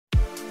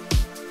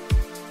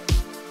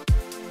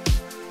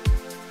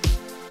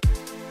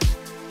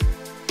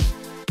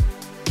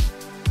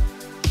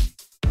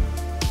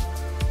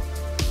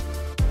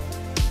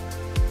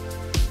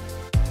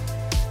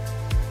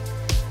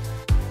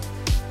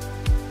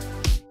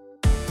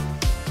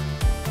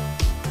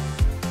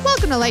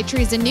to Light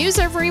Treason News,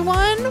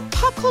 everyone.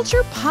 Pop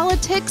culture,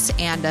 politics,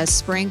 and a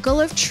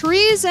sprinkle of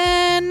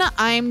treason.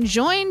 I'm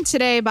joined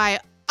today by,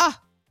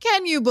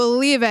 can you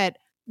believe it,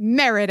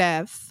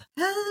 Meredith.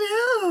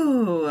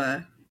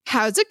 Hello.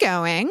 How's it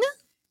going?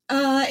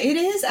 It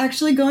is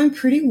actually going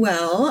pretty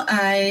well.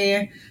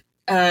 I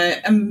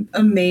am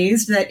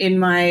amazed that in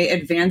my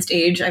advanced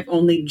age, I've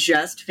only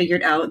just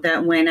figured out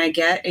that when I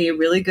get a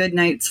really good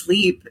night's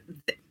sleep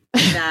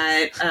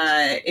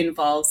that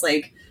involves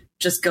like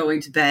just going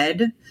to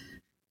bed,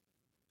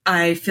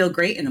 I feel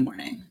great in the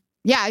morning.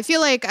 Yeah, I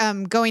feel like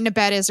going to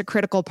bed is a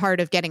critical part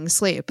of getting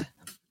sleep.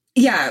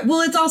 Yeah,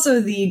 well, it's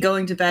also the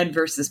going to bed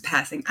versus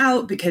passing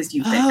out because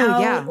you've been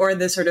out, or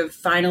the sort of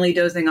finally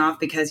dozing off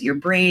because your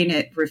brain,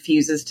 it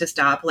refuses to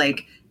stop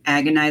like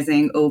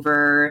agonizing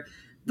over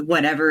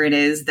whatever it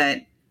is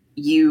that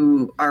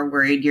you are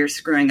worried you're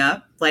screwing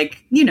up.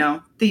 Like, you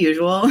know, the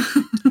usual.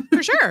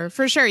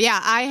 For sure. Yeah,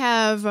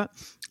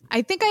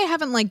 I think I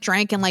haven't like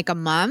drank in like a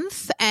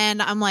month, and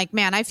I'm like,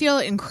 man, I feel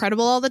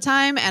incredible all the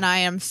time, and I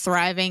am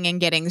thriving and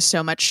getting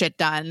so much shit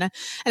done. And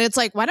it's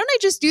like, why don't I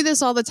just do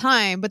this all the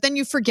time? But then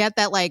you forget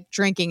that like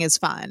drinking is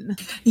fun.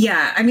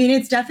 Yeah, I mean,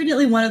 it's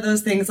definitely one of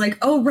those things like,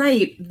 oh,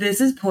 right,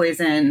 this is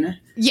poison.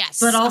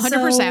 Yes, but also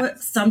 100%.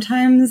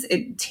 Sometimes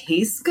it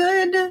tastes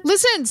good.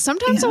 Listen,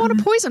 sometimes I want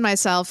to poison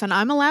myself, and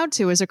I'm allowed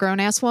to as a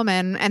grown-ass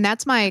woman, and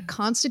that's my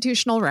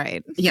constitutional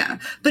right. Yeah,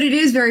 but it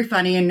is very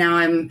funny, and now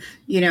I'm,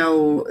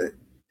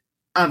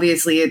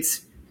 obviously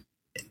it's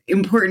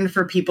important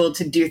for people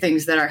to do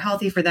things that are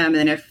healthy for them.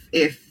 And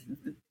if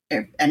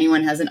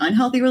anyone has an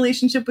unhealthy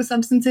relationship with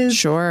substances,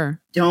 sure,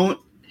 don't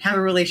have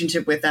a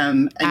relationship with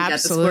them and get the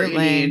support you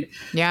need.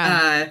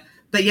 Yeah.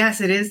 But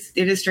yes, it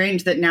is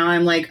strange that now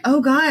I'm like,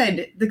 oh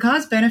God, the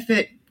cost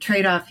benefit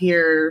trade-off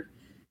here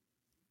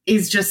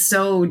is just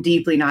so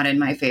deeply not in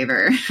my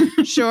favor.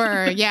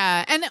 Sure.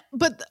 Yeah.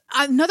 But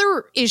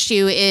another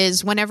issue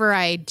is whenever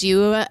I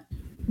do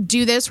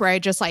this where I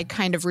just like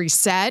kind of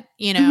reset,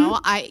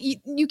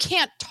 you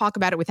can't talk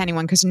about it with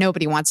anyone because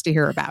nobody wants to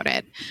hear about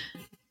it.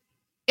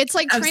 It's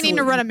like training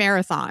to run a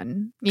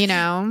marathon,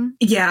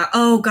 Yeah.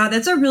 Oh God,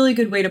 that's a really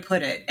good way to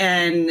put it.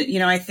 And,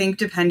 I think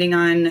depending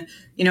on,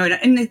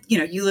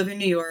 you live in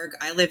New York,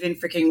 I live in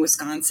freaking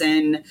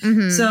Wisconsin.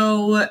 Mm-hmm.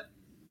 So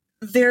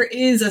there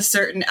is a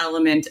certain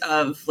element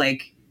of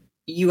like,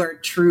 you are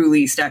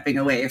truly stepping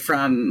away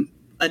from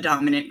a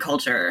dominant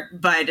culture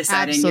by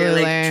deciding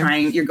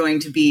you're going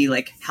to be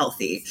like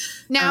healthy.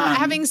 Now,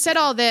 having said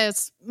all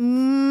this,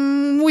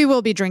 we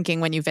will be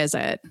drinking when you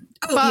visit.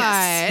 Oh,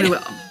 yes, we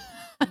will.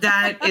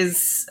 That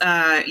is,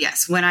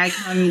 yes. When I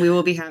come, we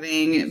will be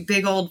having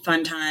big old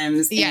fun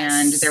times,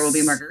 and there will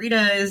be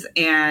margaritas,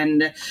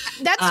 and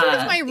that's sort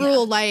of my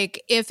rule. Yeah.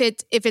 Like if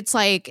it's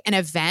like an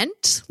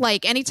event,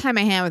 like anytime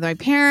I hang out with my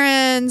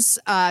parents,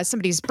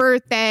 somebody's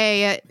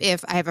birthday,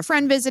 if I have a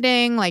friend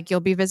visiting, like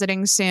you'll be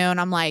visiting soon,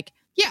 I'm like,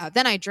 yeah,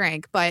 then I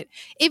drink. But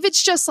if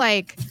it's just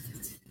like,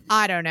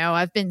 I don't know,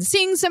 I've been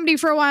seeing somebody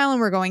for a while and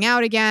we're going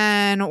out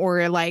again,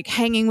 or like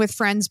hanging with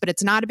friends, but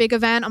it's not a big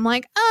event, I'm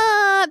like,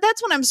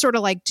 that's when I'm sort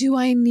of like, do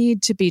I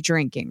need to be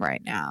drinking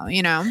right now?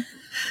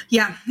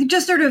 Yeah, it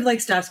just sort of like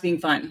stops being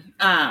fun.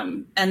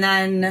 And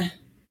then,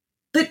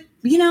 but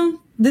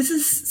this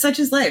is such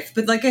as life.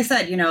 But like I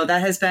said,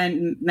 that has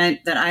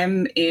meant that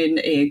I'm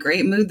in a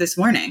great mood this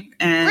morning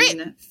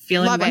and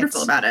feeling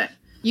wonderful about it.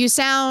 You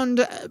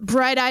sound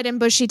bright-eyed and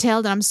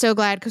bushy-tailed, and I'm so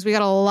glad because we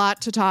got a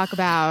lot to talk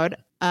about.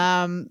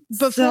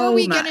 Before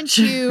we get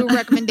into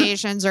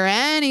recommendations or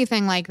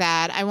anything like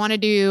that, I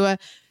wanted to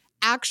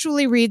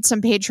actually read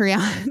some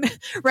Patreon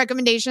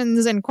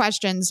recommendations and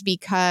questions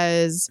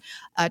because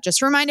just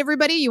to remind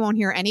everybody, you won't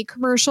hear any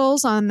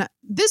commercials on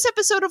this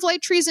episode of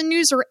Light Treason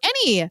News or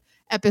any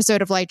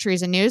episode of Light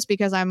Treason News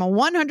because I'm a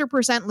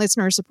 100%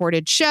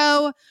 listener-supported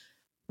show.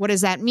 What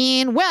does that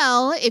mean?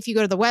 Well, if you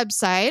go to the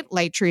website,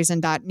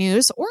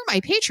 lighttreason.news, or my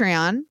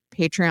Patreon,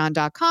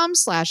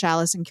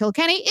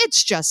 patreon.com/AllisonKilkenny,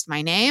 it's just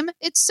my name.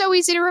 It's so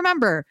easy to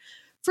remember.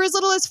 For as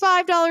little as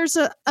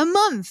 $5 a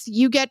month,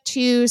 you get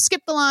to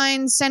skip the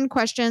line, send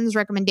questions,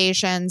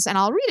 recommendations, and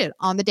I'll read it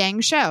on the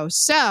dang show.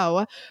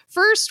 So,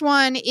 first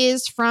one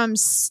is from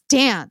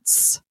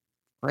Stance.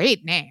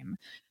 Great name.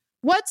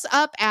 What's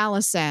up,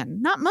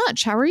 Allison? Not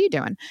much. How are you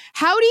doing?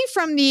 Howdy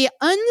from the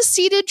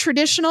unceded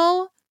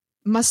traditional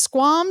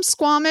Musquam,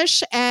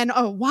 Squamish, and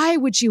why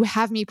would you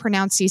have me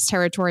pronounce these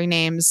territory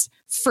names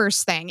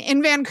first thing?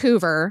 In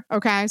Vancouver,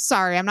 okay?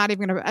 Sorry, I'm not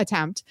even going to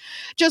attempt.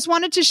 Just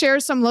wanted to share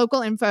some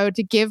local info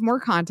to give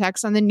more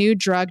context on the new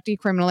drug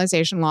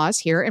decriminalization laws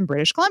here in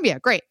British Columbia.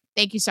 Great.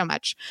 Thank you so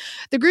much.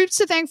 The groups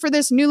to thank for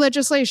this new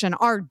legislation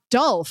are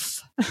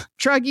DULF,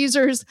 Drug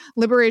Users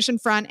Liberation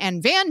Front,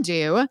 and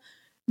VANDU,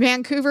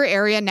 Vancouver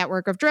Area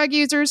Network of Drug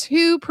Users,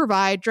 who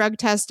provide drug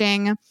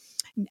testing,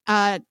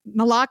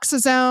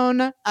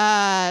 naloxone,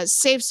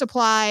 safe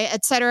supply,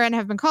 etc., and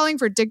have been calling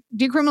for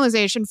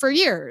decriminalization for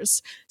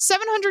years.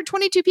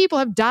 722 people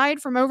have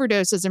died from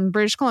overdoses in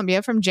British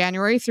Columbia from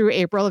January through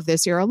April of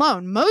this year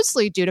alone,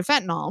 mostly due to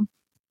fentanyl.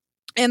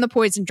 and the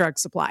poison drug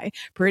supply.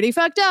 Pretty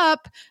fucked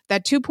up.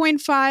 That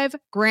 2.5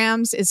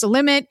 grams is the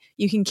limit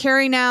you can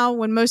carry now,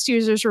 when most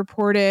users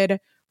reported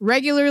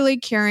regularly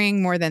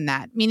carrying more than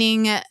that,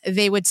 meaning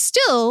they would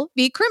still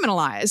be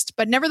criminalized.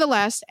 But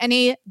nevertheless,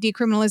 any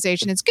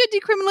decriminalization is good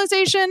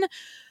decriminalization.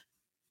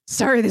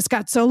 Sorry, this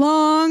got so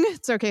long.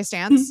 It's okay,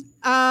 Stance.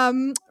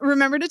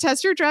 Remember to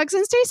test your drugs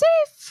and stay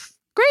safe.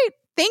 Great.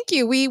 Thank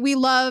you. We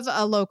love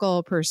a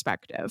local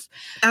perspective.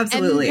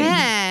 Absolutely.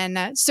 And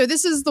then, so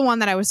this is the one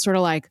that I was sort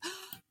of like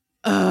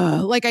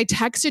I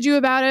texted you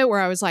about it, where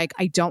I was like,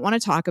 I don't want to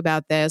talk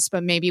about this,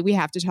 but maybe we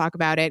have to talk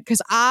about it.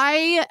 Because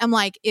I am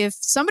like, if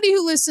somebody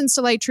who listens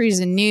to Light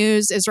Treason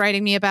News is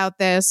writing me about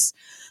this,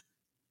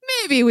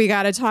 maybe we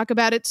got to talk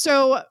about it.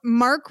 So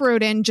Mark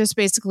wrote in just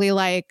basically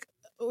like,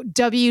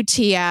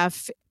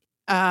 WTF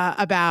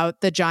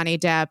about the Johnny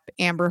Depp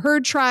Amber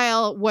Heard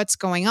trial. What's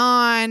going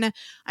on?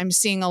 I'm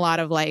seeing a lot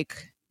of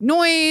like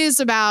noise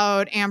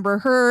about Amber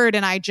Heard,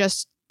 and I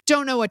just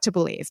don't know what to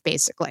believe,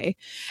 basically.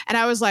 And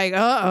I was like,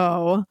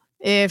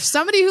 if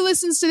somebody who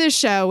listens to this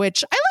show,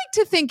 which I like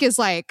to think is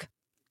like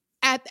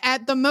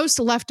at the most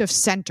left of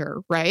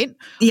center, right?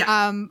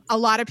 Yeah. A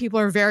lot of people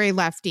are very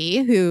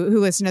lefty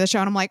who listen to the show,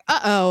 and I'm like,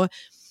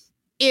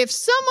 if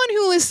someone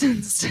who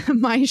listens to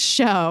my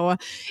show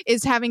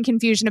is having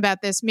confusion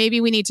about this,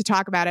 maybe we need to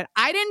talk about it.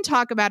 I didn't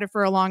talk about it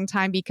for a long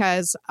time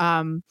because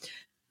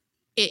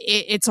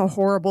it's a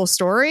horrible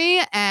story,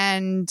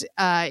 and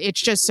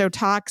it's just so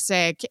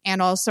toxic.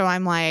 And also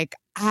I'm like,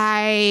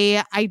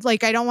 I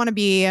don't want to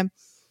be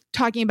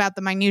talking about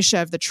the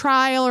minutia of the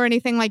trial or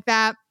anything like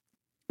that.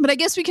 But I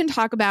guess we can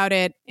talk about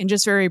it in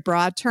just very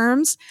broad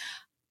terms.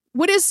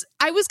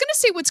 I was going to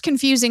say what's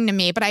confusing to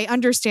me, but I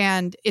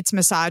understand it's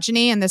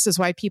misogyny, and this is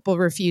why people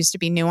refuse to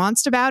be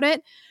nuanced about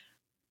it.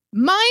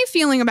 My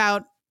feeling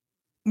about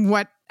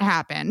what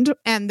happened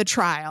and the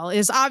trial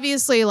is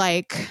obviously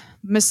like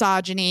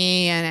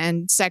misogyny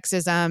and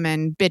sexism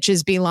and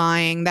bitches be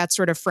lying, that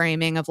sort of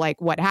framing of like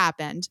what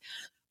happened.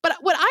 But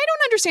what I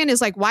don't understand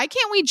is like, why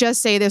can't we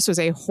just say this was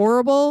a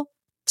horrible,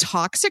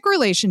 toxic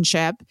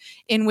relationship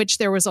in which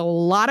there was a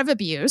lot of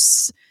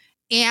abuse,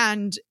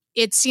 and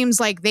it seems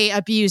like they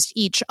abused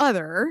each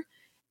other,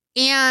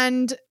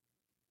 and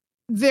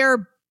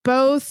they're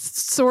both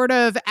sort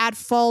of at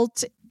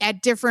fault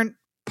at different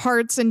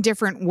parts in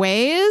different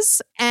ways.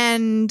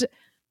 And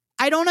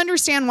I don't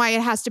understand why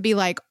it has to be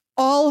like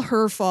all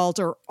her fault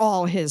or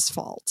all his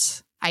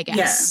fault, I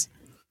guess.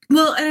 Yeah.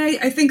 Well, and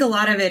I think a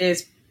lot of it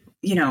is,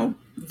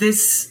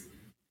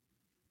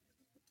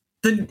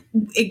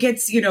 it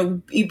gets,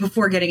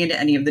 before getting into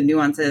any of the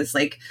nuances,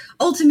 like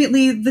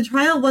ultimately the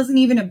trial wasn't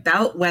even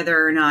about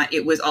whether or not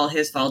it was all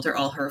his fault or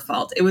all her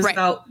fault. It was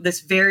about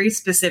this very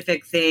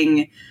specific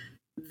thing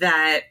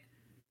that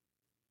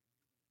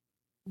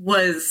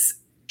was...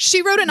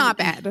 She wrote an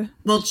op-ed.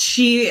 Well,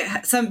 the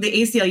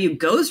ACLU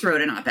ghost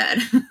wrote an op-ed.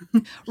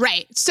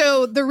 Right.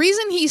 So the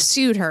reason he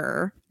sued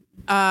her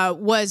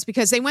was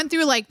because they went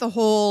through like the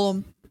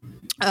whole...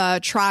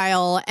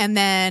 trial, and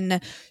then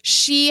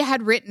she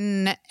had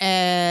written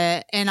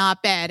an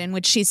op-ed in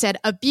which she said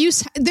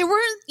abuse. There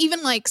weren't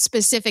even like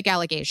specific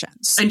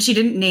allegations, and she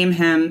didn't name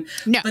him.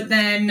 No, but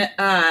then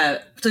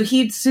so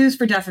he sues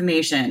for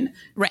defamation,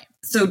 right?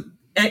 So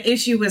at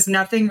issue was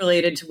nothing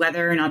related to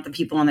whether or not the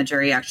people on the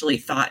jury actually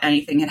thought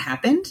anything had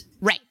happened,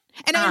 right?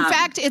 And in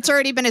fact, it's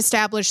already been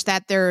established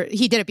that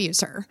he did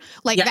abuse her.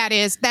 Like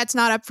that's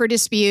not up for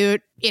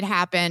dispute. It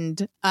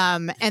happened.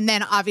 And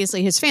then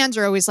obviously his fans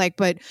are always like,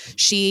 but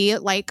she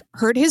like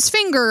hurt his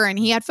finger and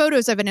he had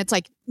photos of it. And it's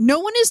like, no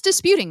one is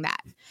disputing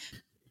that.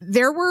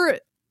 There were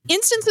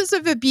instances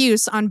of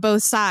abuse on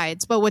both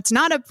sides, but what's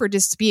not up for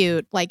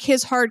dispute, like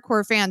his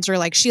hardcore fans are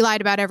like, she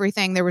lied about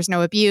everything. There was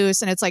no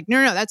abuse. And it's like,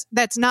 no,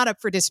 that's not up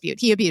for dispute.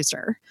 He abused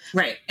her.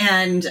 Right.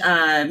 And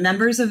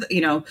members of,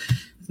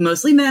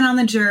 mostly men on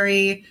the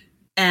jury.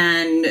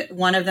 And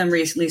one of them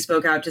recently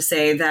spoke out to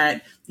say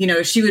that,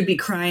 she would be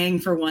crying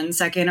for 1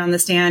 second on the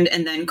stand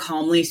and then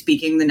calmly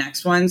speaking the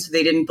next one. So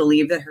they didn't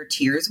believe that her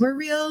tears were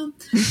real.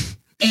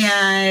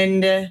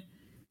 And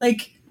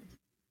like,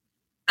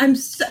 I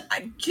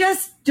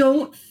just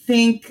don't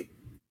think,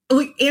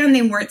 and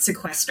they weren't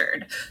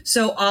sequestered.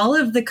 So all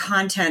of the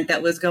content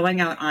that was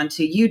going out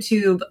onto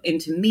YouTube,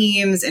 into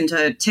memes,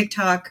 into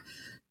TikTok,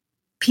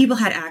 people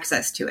had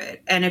access to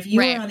it. And if you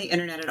were on the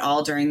internet at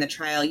all during the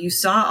trial, you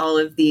saw all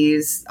of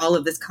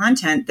this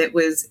content that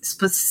was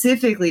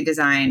specifically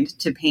designed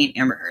to paint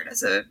Amber Heard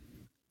as a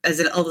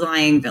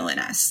lying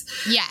villainess.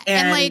 Yeah.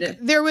 And like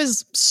there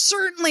was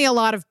certainly a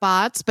lot of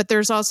bots, but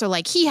there's also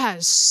like he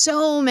has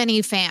so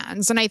many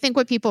fans. And I think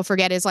what people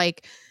forget is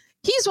like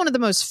he's one of the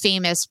most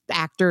famous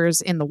actors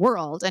in the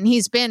world, and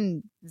he's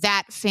been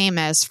that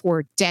famous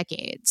for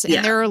decades.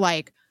 And there are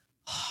like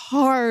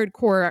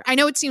hardcore. I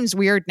know it seems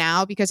weird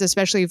now because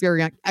especially if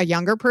you're a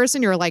younger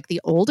person, you're like the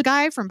old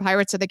guy from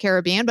Pirates of the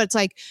Caribbean, but it's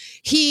like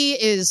he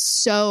is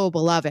so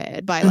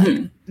beloved by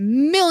like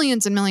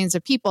millions and millions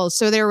of people.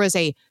 So there was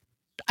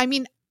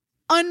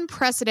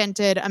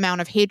unprecedented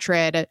amount of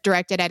hatred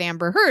directed at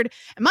Amber Heard.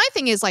 And my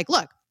thing is like,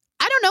 look,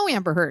 I don't know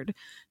Amber Heard.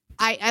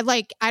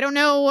 I don't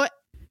know,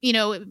 you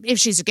know, if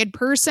she's a good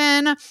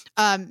person.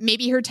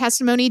 Maybe her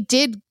testimony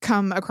did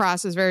come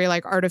across as very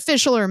like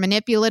artificial or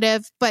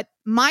manipulative. But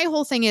my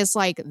whole thing is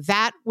like,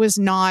 that was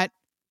not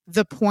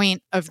the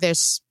point of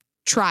this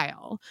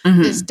trial,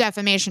 this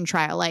defamation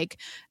trial. Like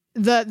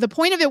the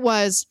point of it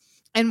was,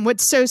 and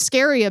what's so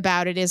scary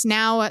about it is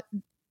now,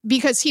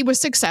 because he was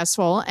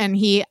successful and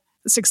he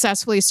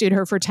successfully sued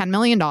her for $10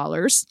 million.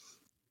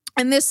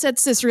 And this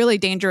sets this really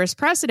dangerous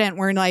precedent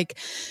where like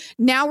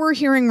now we're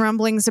hearing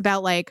rumblings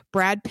about like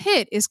Brad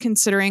Pitt is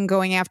considering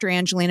going after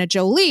Angelina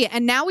Jolie.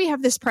 And now we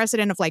have this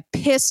precedent of like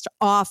pissed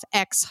off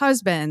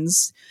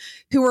ex-husbands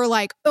who are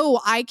like,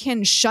 oh, I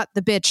can shut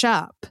the bitch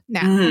up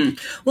now.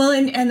 Well,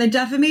 and the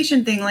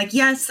defamation thing, like,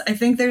 yes, I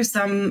think there's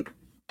some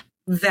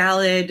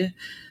valid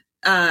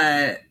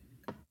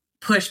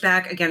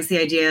pushback against the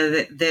idea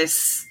that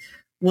this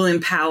will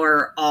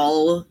empower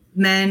all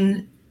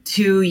men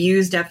to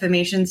use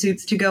defamation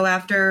suits to go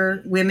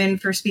after women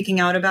for speaking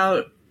out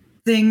about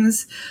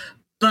things.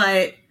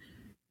 But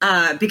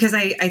because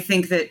I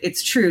think that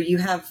it's true,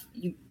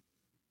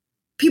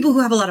 people who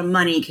have a lot of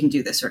money can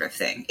do this sort of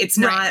thing. It's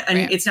not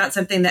it's not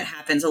something that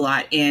happens a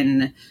lot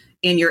in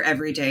your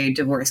everyday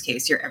divorce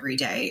case, your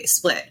everyday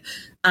split.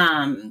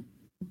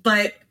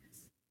 But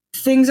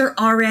things are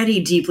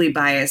already deeply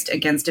biased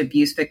against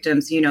abuse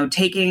victims, you know,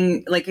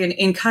 taking like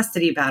in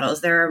custody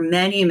battles. There are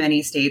many,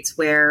 many states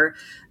where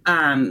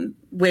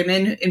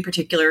women in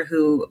particular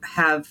who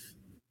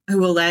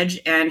allege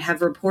and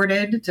have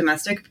reported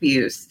domestic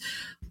abuse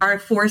are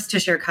forced to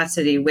share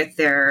custody with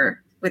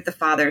the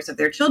fathers of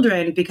their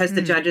children because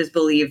the judges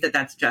believe that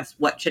that's just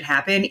what should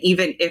happen,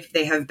 even if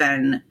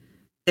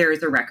there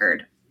is a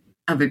record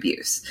of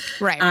abuse.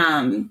 Right.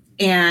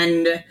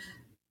 And,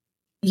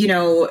 you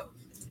know,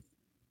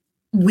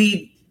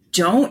 we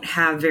don't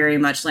have very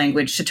much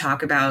language to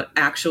talk about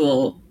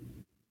actual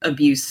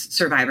abuse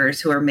survivors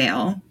who are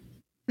male.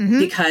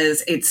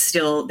 Because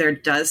there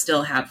does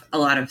still have a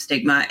lot of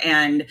stigma.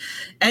 And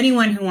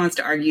anyone who wants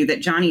to argue that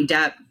Johnny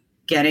Depp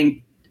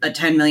getting a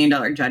 $10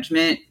 million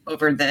judgment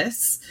over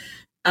this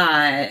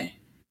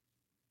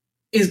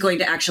is going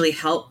to actually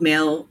help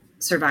male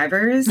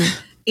survivors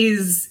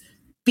is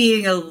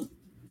being a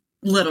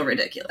little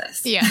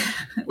ridiculous. Yeah.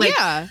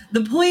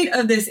 The point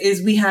of this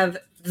is we have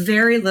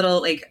very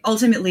little, like,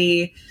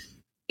 ultimately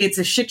it's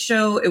a shit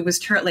show. It was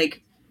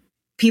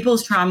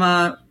people's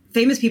trauma,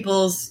 famous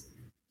people's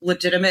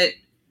legitimate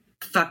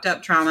fucked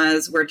up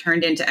traumas were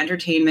turned into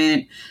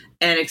entertainment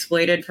and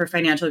exploited for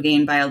financial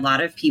gain by a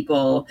lot of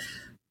people.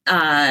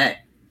 And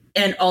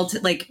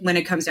when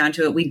it comes down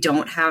to it, we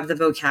don't have the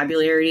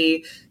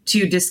vocabulary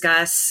to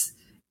discuss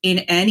in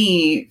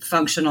any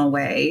functional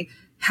way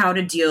how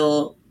to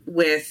deal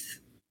with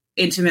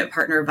intimate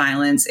partner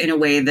violence in a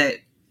way that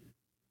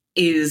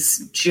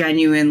is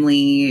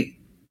genuinely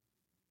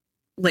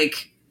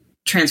like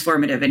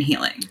transformative and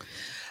healing.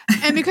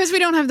 And because we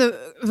don't have the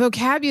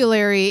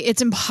vocabulary,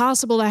 it's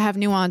impossible to have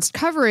nuanced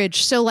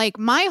coverage. So like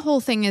my whole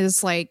thing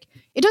is like,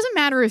 it doesn't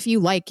matter if you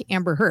like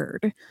Amber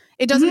Heard.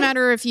 It doesn't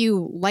matter if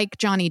you like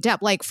Johnny Depp.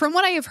 Like from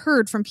what I have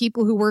heard from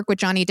people who work with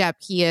Johnny Depp,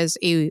 he is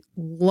a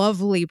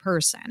lovely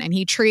person and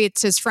he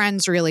treats his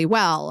friends really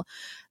well.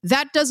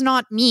 That does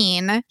not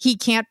mean he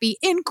can't be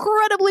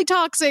incredibly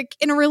toxic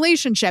in a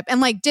relationship.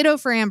 And like ditto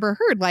for Amber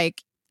Heard.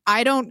 Like,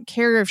 I don't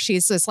care if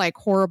she's this like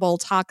horrible,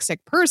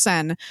 toxic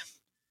person.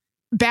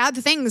 Bad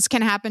things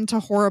can happen to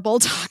horrible,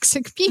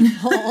 toxic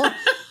people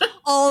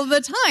all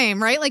the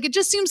time, right? Like, it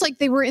just seems like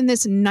they were in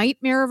this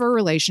nightmare of a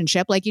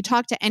relationship. Like, you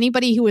talk to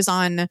anybody who was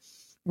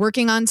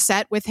working on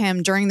set with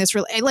him during this,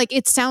 like,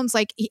 it sounds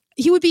like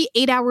he would be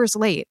 8 hours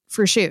late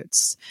for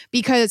shoots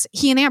because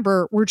he and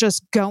Amber were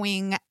just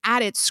going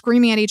at it,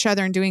 screaming at each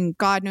other and doing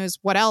God knows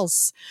what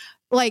else.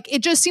 Like,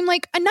 it just seemed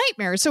like a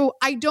nightmare. So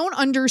I don't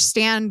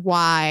understand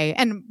why.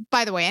 And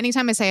by the way,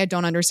 anytime I say I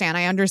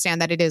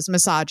understand that it is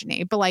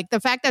misogyny. But like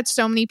the fact that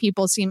so many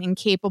people seem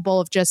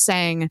incapable of just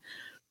saying,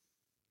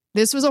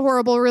 this was a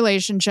horrible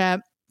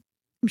relationship.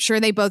 I'm sure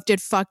they both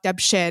did fucked up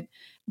shit.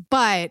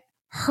 But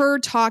her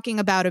talking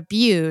about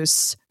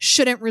abuse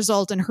shouldn't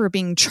result in her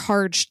being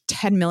charged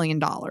 $10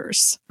 million.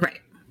 Right.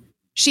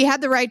 She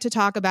had the right to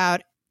talk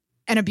about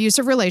an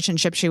abusive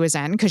relationship she was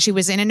in because she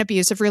was in an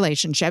abusive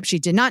relationship. She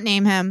did not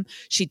name him.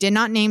 She did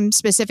not name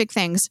specific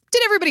things.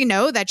 Did everybody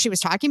know that she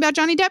was talking about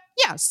Johnny Depp?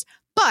 Yes.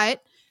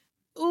 But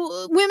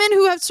women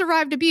who have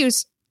survived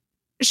abuse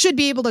should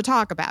be able to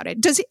talk about it.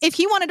 If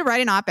he wanted to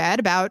write an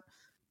op-ed about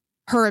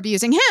her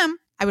abusing him,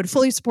 I would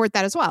fully support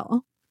that as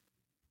well.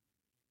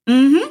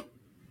 Mm-hmm.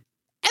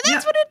 And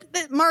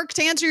that's Mark,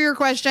 to answer your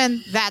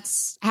question,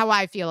 that's how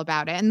I feel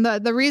about it. And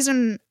the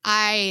reason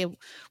I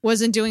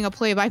wasn't doing a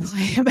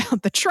play-by-play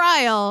about the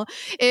trial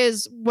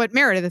is what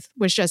Meredith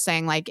was just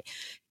saying. Like,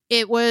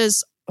 it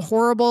was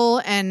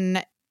horrible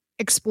and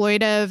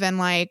exploitive. And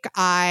like,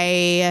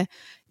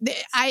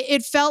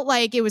 it felt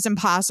like it was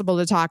impossible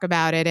to talk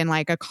about it in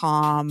like a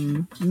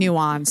calm,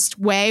 nuanced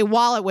way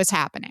while it was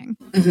happening.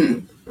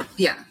 Mm-hmm.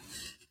 Yeah.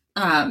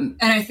 And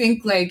I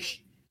think like,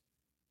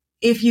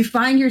 if you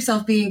find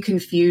yourself being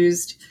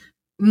confused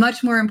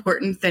much more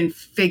important than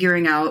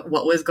figuring out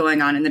what was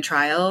going on in the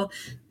trial.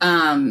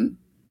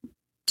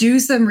 Do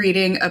some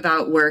reading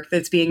about work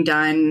that's being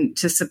done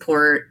to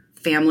support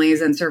families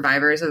and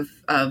survivors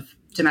of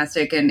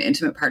domestic and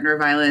intimate partner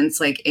violence,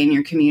 like in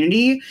your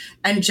community,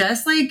 and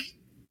just like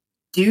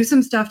do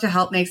some stuff to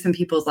help make some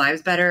people's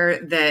lives better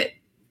that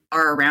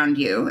are around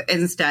you,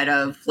 instead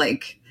of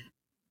like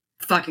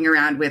fucking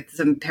around with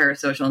some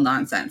parasocial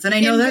nonsense. And I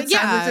know that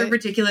sounds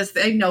ridiculous.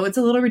 I know it's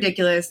a little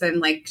ridiculous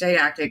and like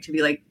didactic to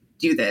be like,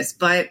 do this,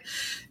 but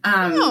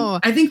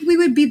I think we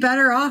would be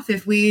better off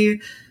if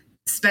we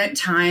spent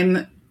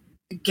time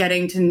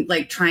getting to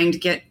like trying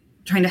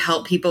to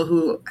help people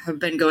who have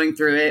been going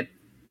through it.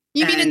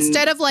 You mean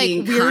instead of like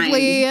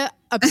weirdly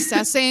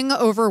obsessing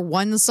over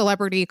one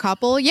celebrity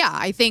couple? Yeah,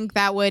 I think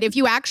that would, if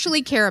you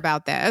actually care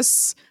about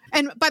this.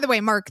 And by the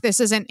way, Mark,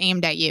 this isn't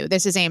aimed at you.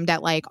 This is aimed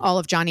at like all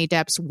of Johnny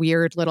Depp's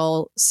weird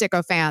little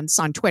sycophants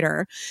on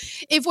Twitter.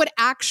 If what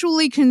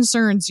actually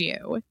concerns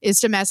you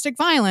is domestic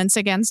violence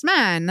against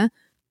men,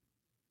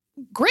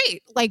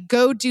 great. Like,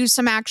 go do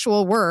some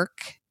actual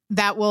work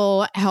that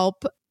will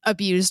help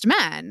abused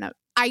men.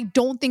 I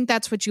don't think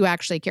that's what you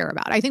actually care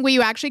about. I think what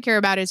you actually care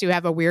about is you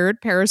have a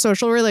weird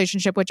parasocial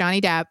relationship with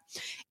Johnny Depp,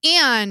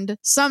 and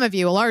some of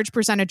you, a large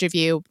percentage of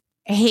you,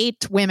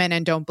 hate women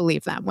and don't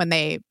believe them when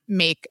they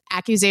make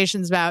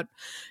accusations about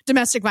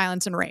domestic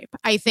violence and rape.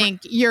 I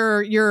think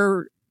your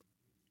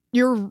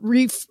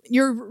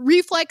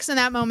reflex in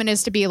that moment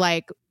is to be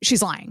like,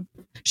 she's lying.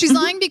 She's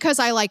lying because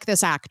I like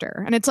this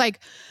actor. And it's like,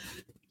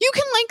 you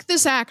can like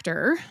this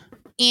actor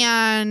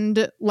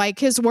and like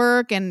his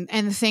work and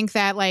think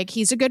that like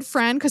he's a good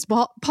friend, because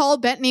Paul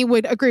Bettany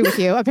would agree with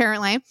you,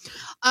 apparently.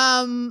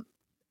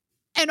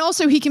 And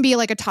also he can be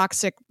like a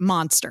toxic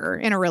monster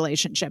in a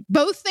relationship.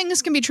 Both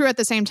things can be true at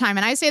the same time.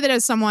 And I say that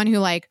as someone who,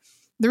 like,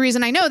 the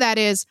reason I know that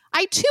is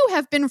I too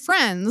have been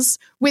friends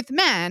with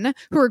men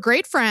who are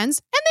great friends.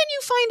 And then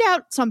you find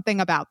out something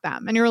about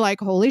them and you're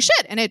like, holy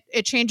shit. And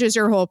it changes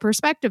your whole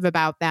perspective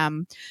about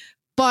them.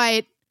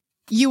 But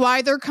you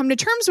either come to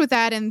terms with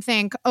that and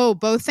think, oh,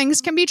 both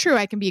things can be true.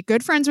 I can be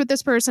good friends with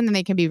this person and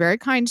they can be very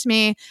kind to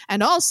me.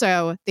 And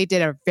also they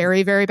did a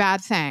very, very bad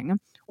thing.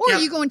 Or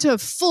you go into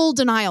full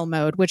denial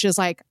mode, which is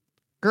like,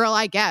 girl,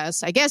 I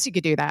guess you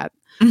could do that.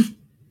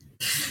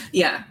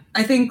 Yeah,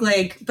 I think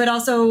like, but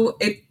also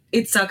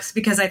it sucks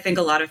because I think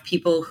a lot of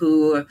people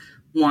who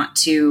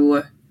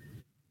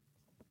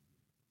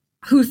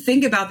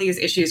think about these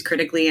issues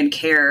critically and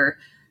care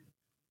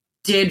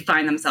did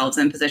find themselves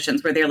in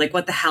positions where they're like,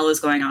 what the hell is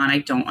going on? I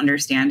don't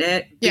understand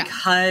it. Yeah.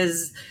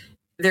 Because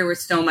there was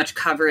so much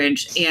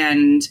coverage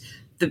and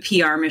the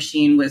PR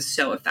machine was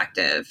so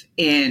effective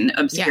in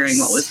obscuring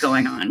what was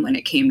going on when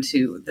it came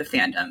to the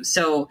fandom.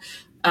 So,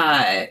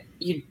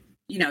 you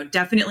know,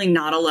 definitely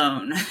not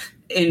alone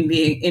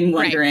in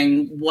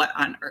wondering what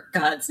on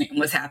God's name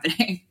was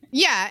happening.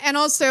 Yeah. And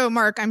also,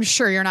 Mark, I'm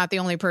sure you're not the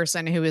only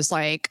person who is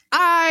like,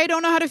 I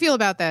don't know how to feel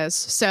about this.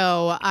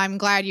 So I'm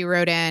glad you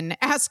wrote in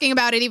asking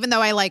about it, even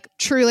though I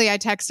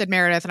texted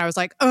Meredith and I was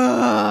like,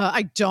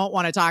 I don't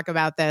want to talk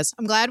about this.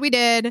 I'm glad we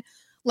did.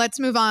 Let's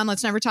move on.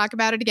 Let's never talk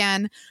about it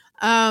again.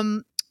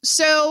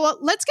 So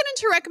let's get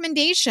into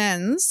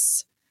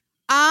recommendations.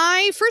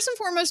 First and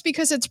foremost,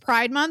 because it's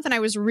Pride Month and I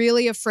was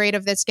really afraid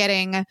of this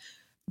getting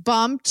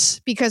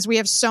bumped because we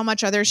have so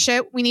much other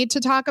shit we need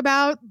to talk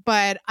about,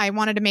 but I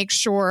wanted to make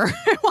sure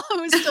while it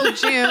was still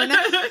June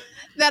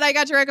that I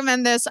got to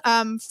recommend this.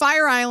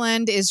 Fire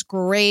Island is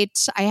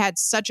great. I had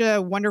such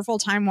a wonderful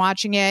time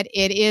watching it.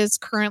 It is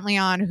currently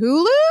on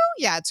Hulu.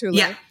 Yeah, it's Hulu.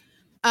 Yeah.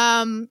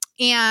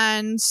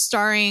 And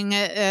starring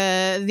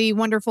the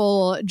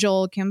wonderful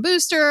Joel Kim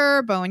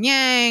Booster, Bowen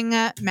Yang,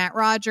 Matt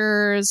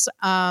Rogers.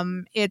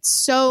 It's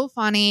so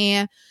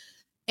funny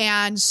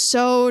and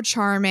so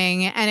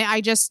charming, and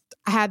I just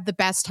had the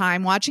best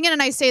time watching it.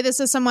 And I say this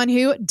as someone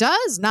who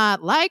does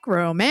not like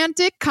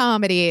romantic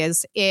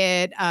comedies.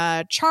 It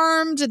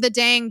charmed the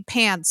dang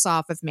pants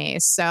off of me.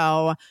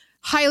 So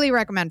highly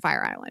recommend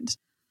Fire Island.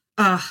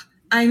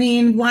 I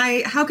mean,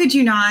 why? How could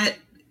you not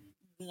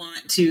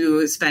want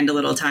to spend a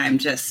little time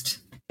just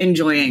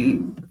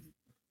enjoying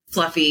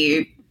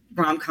fluffy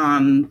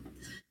rom-com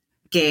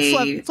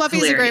gay fluffy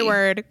is a great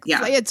word.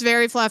 Yeah, it's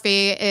very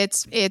fluffy.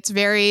 It's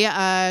very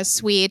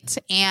sweet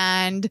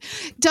and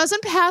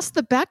doesn't pass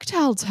the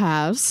Bechdel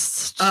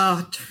test.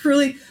 Oh,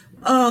 truly.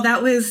 Oh,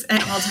 that was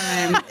an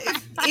all-time.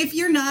 if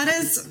you're not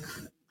as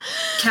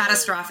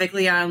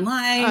catastrophically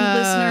online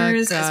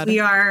listeners as we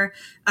are,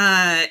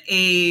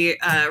 a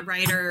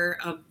writer,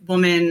 a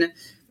woman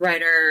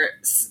writer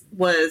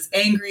was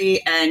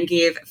angry and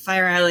gave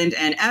Fire Island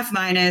an F-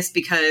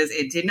 because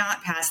it did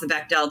not pass the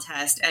Bechdel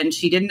test, and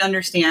she didn't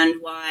understand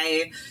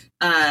why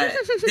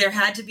there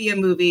had to be a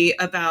movie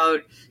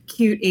about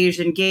cute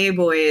Asian gay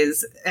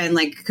boys and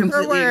like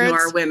completely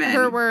ignore women.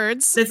 Her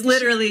words. That's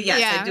literally,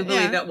 yes, I do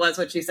believe that was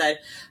what she said.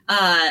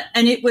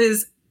 And it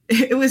was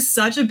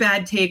such a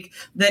bad take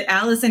that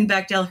Alison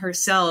Bechdel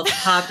herself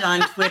hopped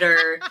on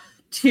Twitter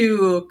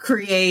to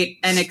create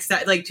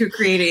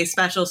a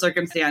special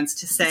circumstance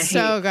to say,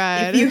 so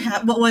good. If you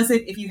have, what was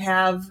it? If you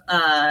have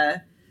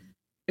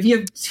if you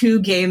have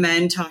two gay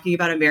men talking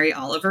about a Mary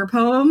Oliver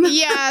poem.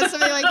 Yeah,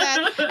 something like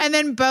that. And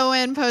then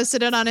Bowen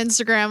posted it on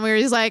Instagram where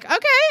he's like,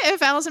 okay,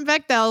 if Alison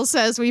Bechdel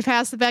says we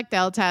passed the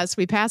Bechdel test,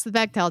 we passed the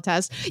Bechdel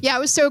test. Yeah, it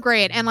was so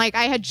great. And like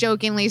I had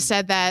jokingly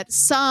said that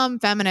some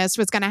feminist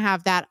was going to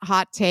have that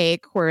hot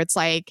take where it's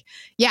like,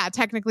 yeah,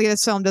 technically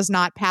this film does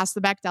not pass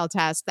the Bechdel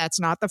test. That's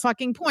not the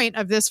fucking point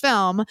of this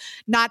film.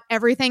 Not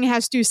everything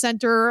has to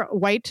center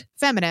white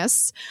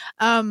feminists.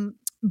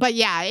 But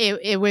yeah,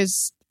 it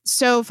was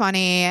so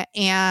funny.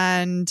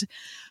 And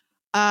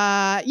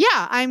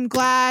yeah, I'm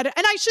glad. And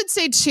I should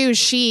say too,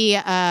 she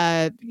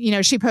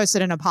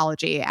posted an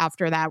apology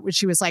after that, which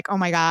she was like, oh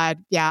my God,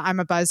 yeah,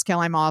 I'm a buzzkill.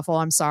 I'm awful.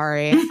 I'm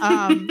sorry. Which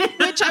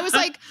I was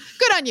like,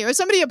 good on you. If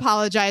somebody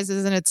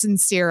apologizes and it's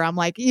sincere, I'm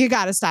like, you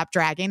got to stop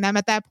dragging them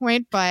at that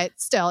point. But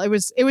still, it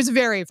was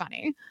very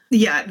funny.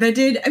 Yeah, that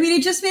did. I mean,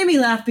 it just made me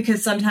laugh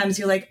because sometimes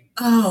you're like,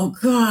 oh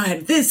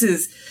God, this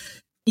is,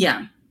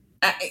 yeah.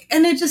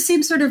 And it just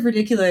seems sort of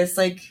ridiculous.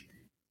 Like,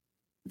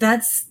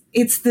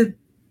 it's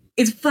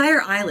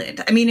Fire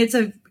Island. I mean, it's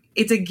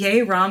a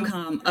gay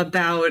rom-com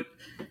about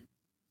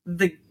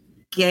the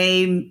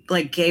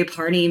gay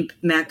party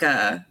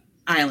mecca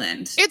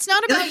island. It's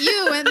not about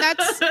you, and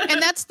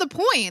that's the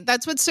point.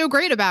 That's what's so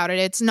great about it.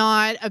 It's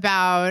not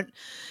about,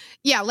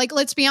 yeah, like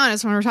let's be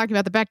honest, when we're talking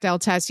about the Bechdel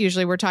test,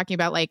 usually we're talking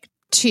about like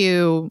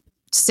two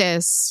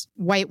cis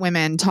white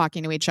women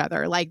talking to each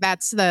other. Like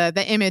that's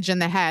the image in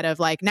the head of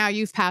like, now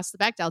you've passed the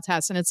Bechdel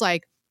test. And it's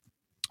like,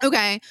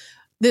 okay,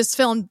 this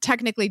film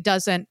technically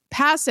doesn't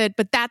pass it,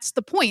 but that's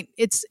the point.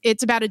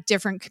 It's about a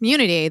different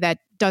community that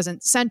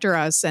doesn't center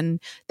us. And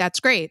that's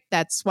great.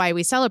 That's why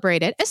we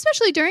celebrate it,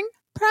 especially during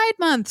Pride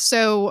Month.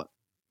 So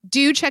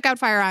do check out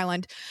Fire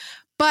Island.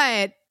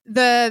 But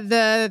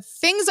the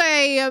things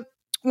I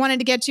wanted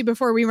to get to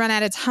before we run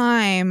out of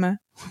time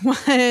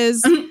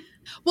was,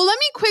 well, let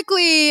me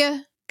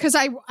quickly, because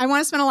I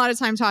want to spend a lot of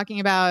time talking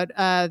about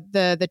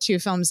the two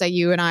films that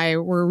you and I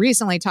were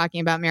recently talking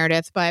about,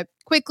 Meredith. But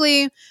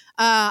quickly,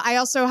 I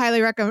also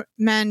highly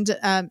recommend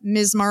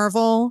Ms.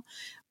 Marvel,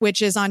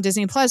 which is on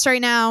Disney Plus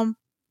right now.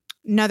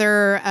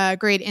 Another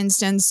great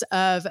instance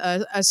of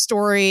a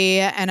story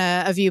and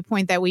a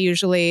viewpoint that we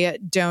usually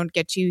don't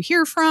get to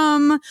hear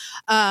from,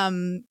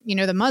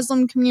 the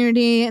Muslim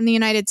community in the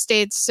United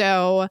States.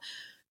 So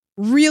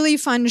really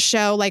fun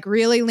show, like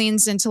really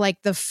leans into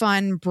like the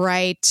fun,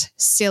 bright,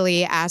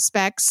 silly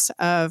aspects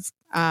of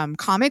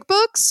comic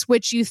books,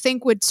 which you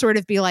think would sort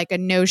of be like a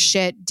no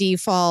shit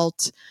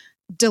default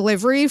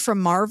delivery from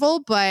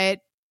Marvel.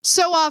 But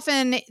so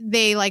often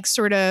they like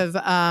sort of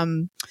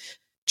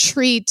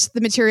treat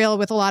the material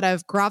with a lot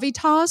of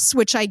gravitas,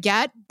 which I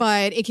get,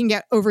 but it can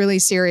get overly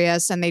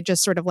serious and they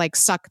just sort of like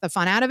suck the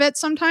fun out of it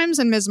sometimes.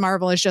 And Ms.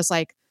 Marvel is just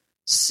like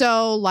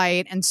so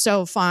light and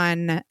so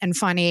fun and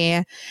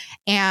funny.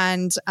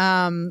 And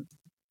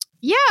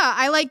yeah,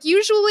 I like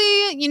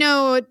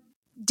usually,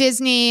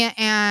 Disney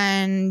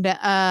and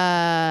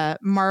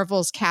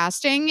Marvel's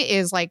casting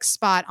is like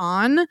spot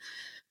on.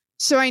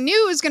 So I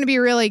knew it was going to be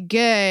really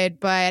good,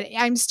 but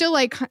I'm still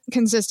like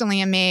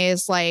consistently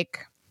amazed. Like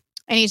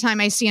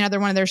anytime I see another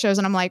one of their shows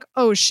and I'm like,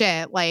 oh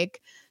shit,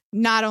 like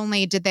not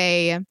only did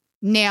they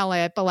nail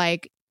it, but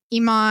like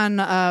Iman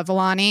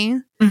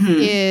Vellani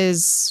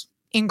is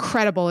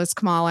incredible as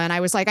Kamala. And I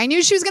was like, I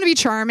knew she was going to be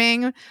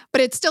charming, but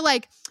it's still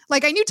like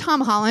I knew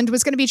Tom Holland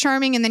was going to be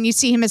charming. And then you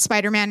see him as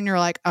Spider-Man and you're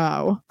like,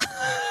 oh,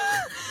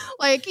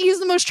 like he's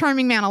the most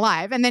charming man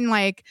alive. And then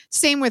like,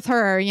 same with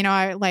her,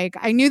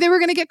 I knew they were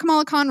going to get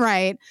Kamala Khan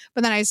right.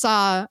 But then I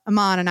saw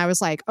Iman and I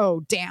was like,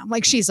 oh, damn,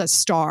 like she's a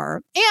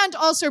star. And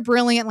also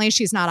brilliantly,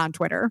 she's not on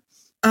Twitter.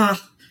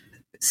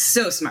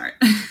 So smart.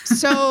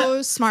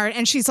 So smart.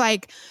 And she's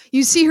like,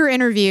 you see her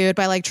interviewed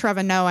by like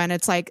Trevor Noah and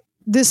it's like,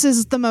 this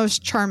is the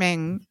most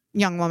charming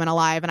young woman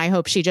alive. And I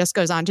hope she just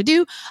goes on to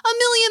do a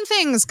million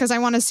things because I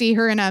want to see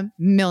her in a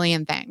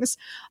million things.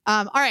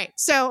 All right.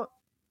 So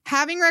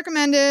having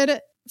recommended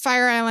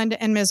Fire Island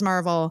and Ms.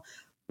 Marvel,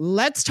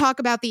 let's talk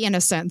about The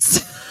Innocents.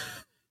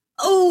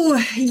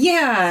 Oh,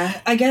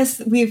 yeah. I guess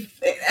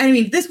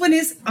this one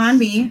is on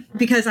me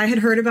because I had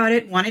heard about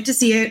it, wanted to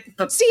see it.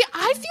 But see,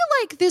 I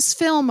feel like this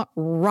film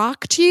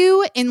rocked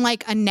you in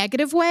like a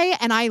negative way,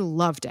 and I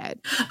loved it.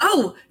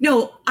 Oh,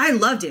 no, I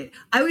loved it.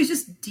 I was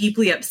just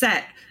deeply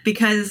upset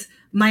because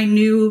my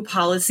new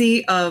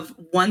policy of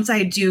once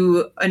I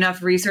do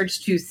enough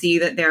research to see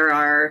that there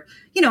are,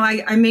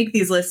 I make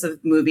these lists of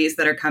movies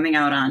that are coming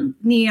out on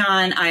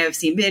Neon,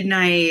 IFC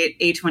Midnight,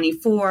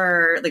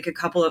 A24, like a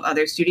couple of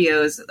other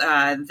studios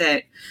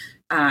that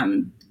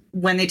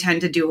when they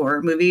tend to do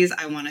horror movies,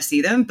 I want to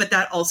see them. But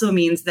that also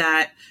means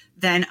that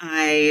then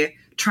I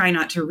try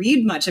not to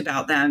read much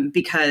about them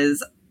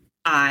because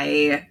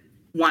I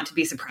want to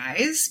be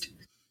surprised.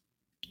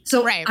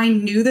 So right. I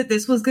knew that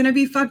this was going to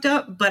be fucked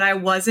up, but I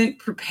wasn't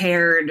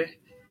prepared.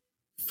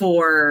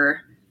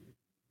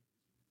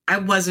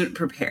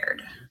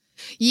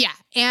 Yeah.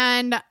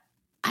 And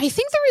I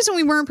think the reason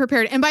we weren't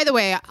prepared, and by the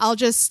way, I'll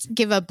just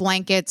give a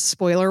blanket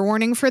spoiler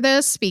warning for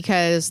this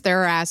because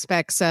there are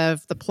aspects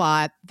of the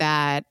plot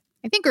that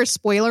I think are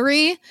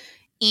spoilery.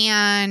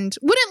 and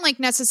wouldn't like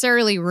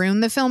necessarily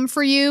ruin the film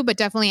for you, but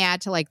definitely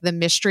add to like the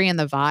mystery and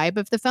the vibe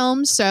of the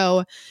film.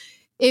 So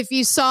if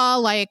you saw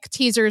like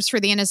teasers for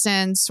The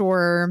Innocents,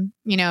 or,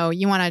 you know,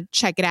 you want to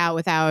check it out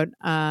without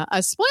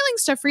us spoiling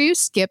stuff for you,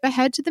 skip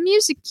ahead to the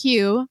music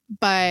cue.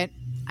 But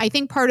I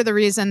think part of the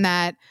reason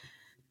that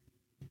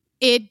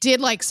it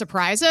did like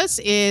surprise us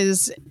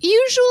is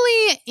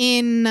usually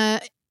in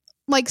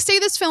like, say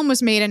this film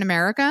was made in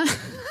America.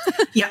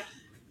 Yeah.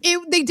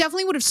 They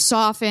definitely would have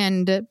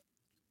softened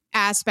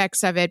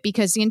aspects of it,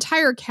 because the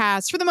entire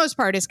cast, for the most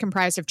part, is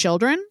comprised of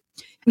children.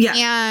 Yeah.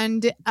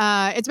 And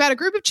it's about a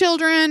group of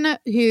children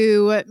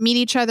who meet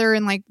each other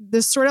in like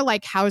this sort of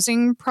like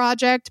housing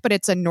project, but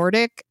it's a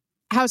Nordic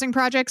housing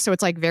project. So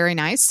it's like very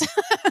nice.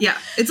 Yeah.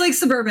 It's like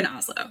suburban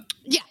Oslo.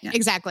 Yeah,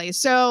 exactly.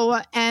 So,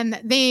 and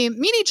they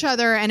meet each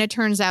other, and it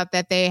turns out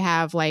that they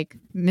have like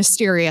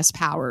mysterious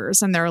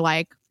powers, and they're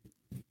like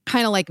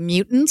kind of like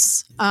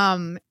mutants.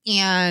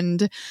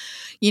 And,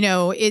 you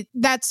know,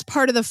 that's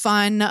part of the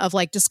fun of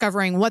like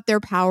discovering what their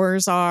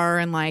powers are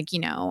and like, you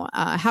know,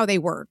 how they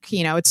work.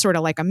 You know, it's sort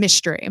of like a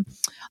mystery.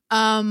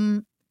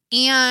 And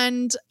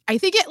I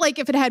think it like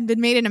if it had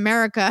been made in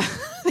America,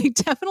 they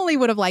definitely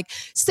would have like,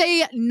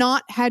 say,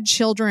 not had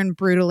children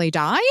brutally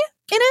die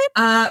in it.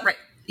 Right.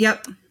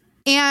 Yep.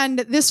 And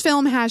this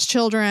film has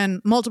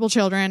children, multiple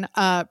children,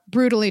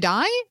 brutally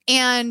die.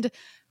 And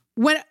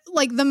when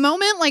like the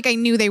moment like I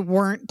knew they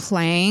weren't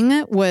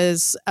playing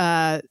was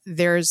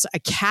there's a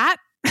cat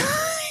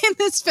in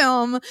this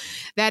film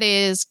that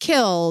is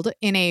killed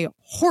in a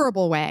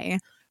horrible way,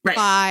 right,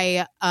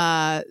 by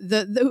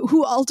the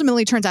who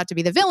ultimately turns out to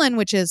be the villain,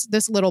 which is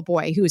this little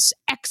boy who's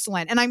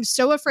excellent. And I'm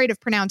so afraid of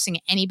pronouncing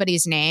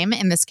anybody's name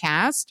in this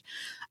cast.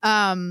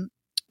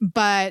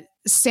 But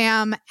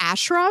Sam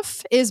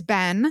Ashraf is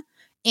Ben.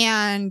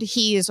 And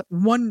he's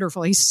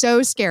wonderful. He's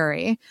so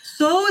scary.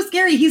 So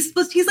scary. He's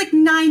like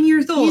 9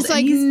 years old. He's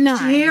like 9.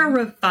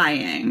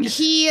 Terrifying.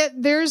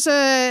 There's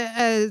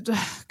a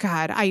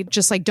God, I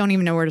just like don't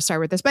even know where to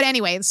start with this. But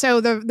anyway,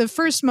 so the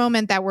first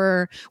moment that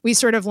we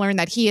sort of learn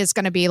that he is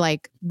going to be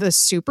like the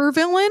super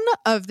villain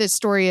of this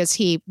story is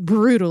he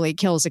brutally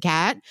kills a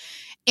cat.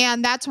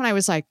 And that's when I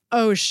was like,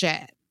 oh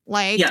shit.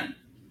 Like, yeah.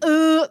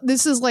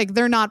 This is like,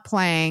 they're not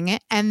playing.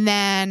 And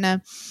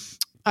then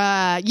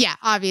yeah,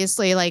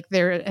 obviously like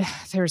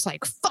there's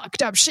like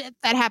fucked up shit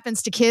that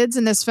happens to kids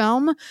in this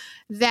film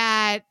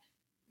that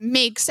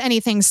makes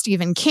anything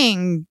Stephen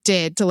King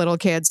did to little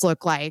kids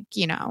look like,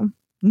 you know,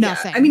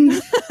 nothing. Yeah, I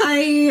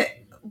mean,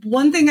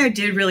 one thing I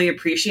did really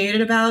appreciate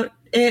about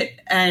it,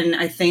 and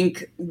I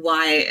think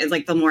why,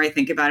 like, the more I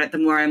think about it, the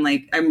more I'm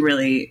like, I'm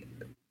really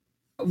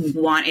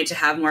want it to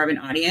have more of an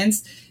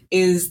audience,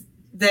 is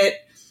that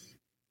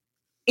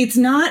it's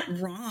not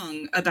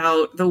wrong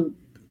about the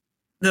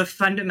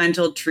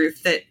fundamental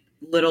truth that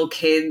little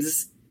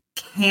kids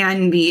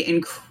can be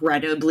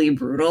incredibly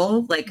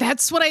brutal. Like,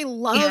 that's what I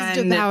loved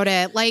about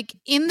it. Like,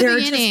 in the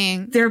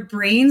beginning, their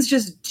brains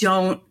just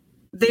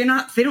they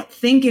don't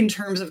think in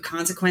terms of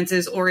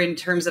consequences or in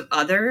terms of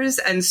others.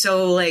 And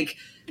so like,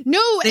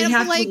 no, they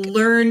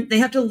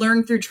have to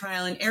learn through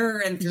trial and error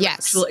and through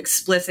actual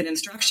explicit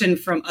instruction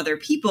from other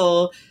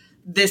people.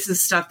 This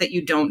is stuff that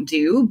you don't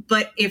do.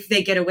 But if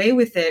they get away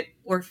with it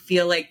or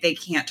feel like they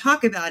can't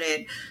talk about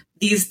it,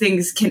 these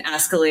things can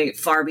escalate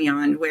far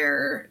beyond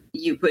where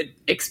you would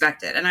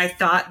expect it. And I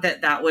thought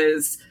that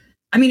was,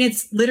 I mean,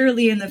 it's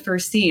literally in the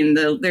first scene.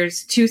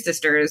 There's two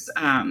sisters,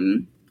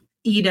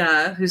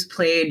 Ida, who's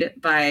played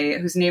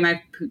by,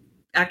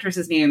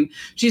 actress's name.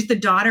 She's the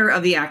daughter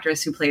of the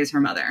actress who plays her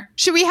mother.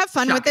 Should we have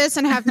fun with this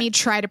and have me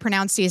try to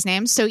pronounce these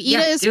names? So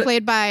Ida is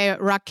played by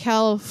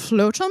Raquel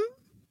Flotum.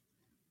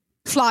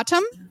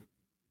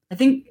 I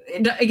think,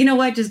 you know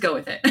what? Just go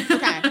with it.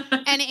 Okay.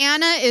 And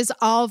Anna is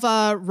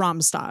Alva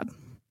Romstad.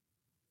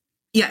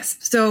 Yes.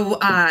 So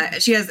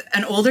she has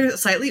an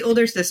slightly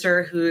older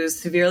sister who's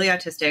severely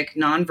autistic,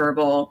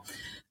 nonverbal.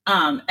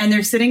 And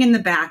they're sitting in the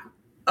back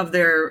of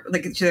they're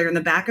in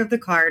the back of the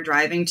car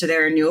driving to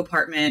their new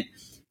apartment.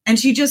 And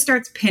she just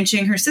starts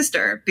pinching her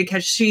sister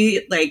because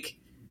she like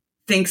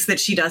thinks that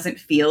she doesn't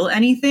feel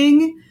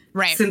anything.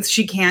 Right. Since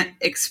she can't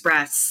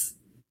express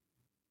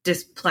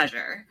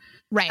displeasure.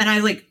 Right. And I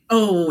was like,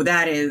 oh,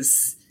 that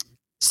is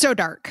so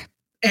dark.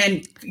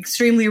 And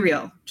extremely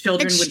real.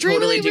 Children would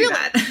totally do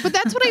that. But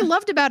that's what I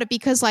loved about it,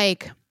 because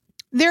like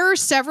there are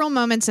several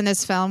moments in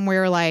this film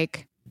where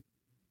like,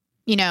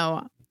 you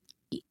know,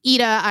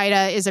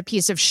 Ida is a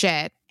piece of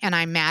shit and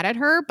I'm mad at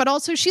her, but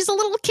also she's a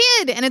little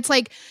kid. And it's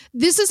like,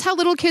 this is how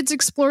little kids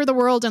explore the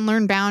world and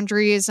learn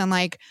boundaries. And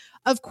like,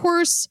 of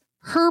course,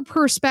 her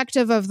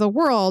perspective of the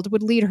world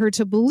would lead her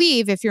to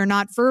believe if you're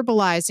not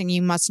verbalizing,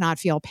 you must not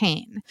feel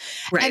pain.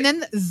 Right. And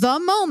then the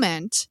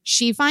moment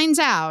she finds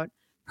out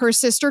her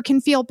sister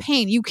can feel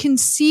pain, you can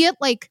see it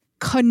like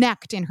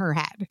connect in her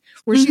head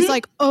where she's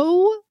like,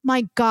 oh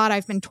my God,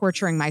 I've been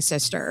torturing my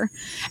sister.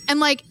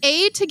 And like,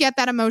 to get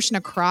that emotion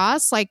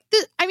across, like,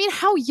 I mean,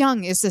 how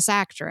young is this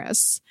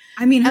actress?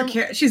 I mean,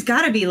 she's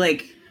got to be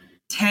like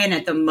 10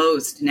 at the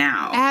most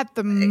now. At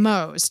the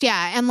most.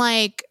 Yeah. And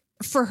like,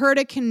 for her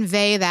to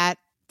convey that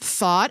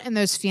thought and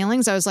those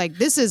feelings, I was like,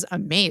 this is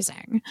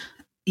amazing.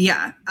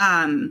 Yeah.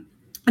 And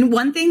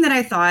one thing that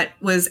I thought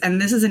was, and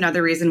this is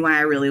another reason why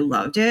I really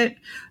loved it,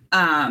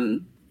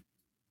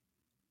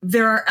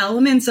 there are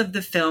elements of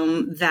the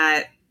film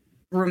that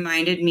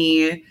reminded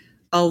me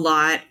a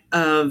lot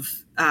of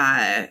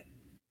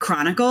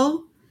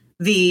Chronicle,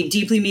 the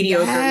deeply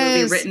mediocre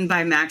movie written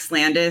by Max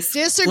Landis.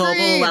 Disagree.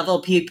 Global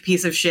level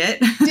piece of shit.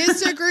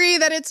 Disagree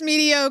that it's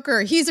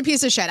mediocre. He's a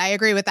piece of shit. I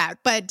agree with that.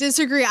 But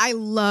disagree. I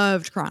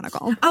loved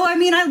Chronicle. Oh, I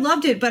mean, I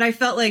loved it, but I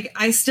felt like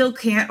I still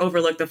can't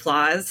overlook the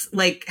flaws.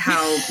 Like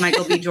how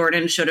Michael B.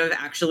 Jordan should have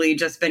actually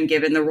just been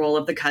given the role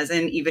of the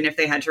cousin, even if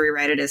they had to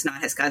rewrite it as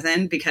not his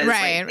cousin, because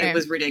it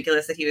was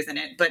ridiculous that he was in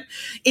it. But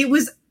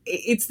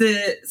it's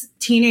the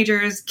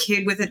teenager's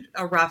kid with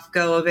a rough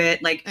go of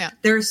it. Like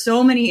there's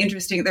so many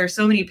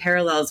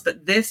parallels,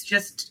 but this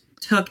just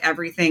took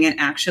everything and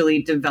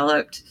actually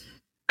developed.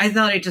 I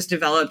thought it just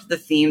developed the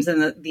themes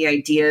and the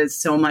ideas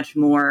so much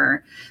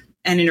more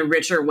and in a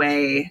richer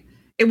way.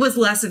 It was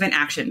less of an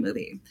action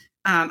movie.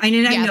 I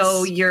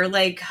know your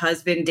like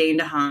husband Dane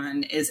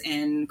DeHaan is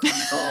in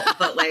Chronicle,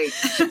 but like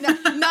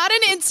not an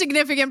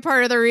insignificant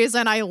part of the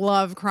reason I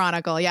love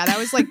Chronicle. Yeah, that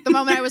was like the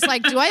moment I was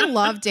like, do I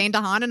love Dane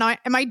DeHaan? And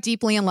am I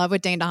deeply in love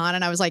with Dane DeHaan?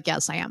 And I was like,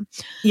 yes, I am.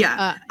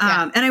 Yeah.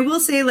 And I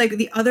will say, like,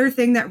 the other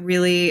thing that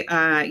really,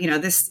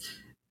 Eskil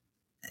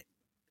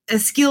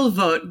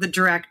Vogt, the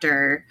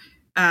director,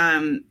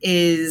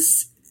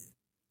 has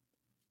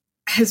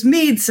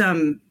made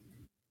some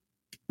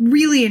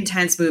really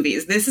intense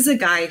movies. This is a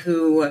guy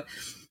who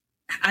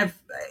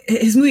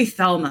his movie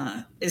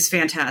Thelma is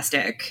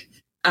fantastic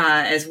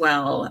as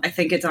well. I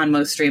think it's on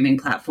most streaming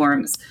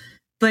platforms.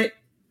 But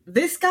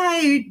this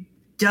guy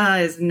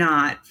does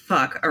not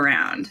fuck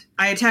around.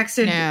 I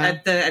texted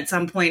at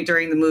some point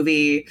during the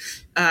movie,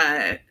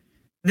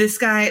 this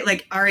guy,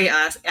 like Ari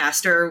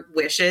Aster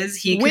wishes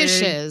he could.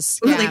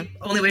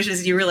 Only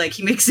wishes. You were like,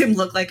 he makes him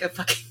look like a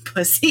fucking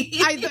pussy.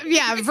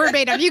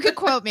 Verbatim. You can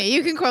quote me.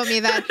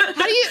 That.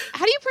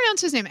 How do you pronounce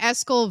his name?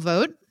 Eskil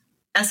Vogt?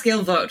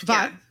 Eskil Vogt.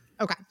 Yeah.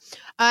 Okay.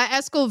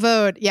 Eskil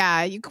Vogt.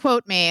 Yeah. You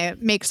quote me.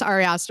 Makes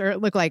Ari Aster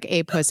look like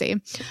a pussy.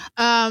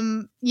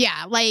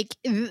 Like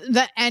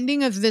the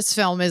ending of this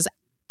film is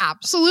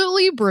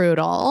absolutely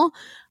brutal.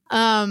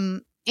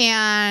 And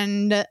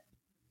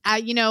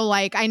I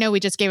know we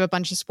just gave a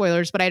bunch of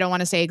spoilers, but I don't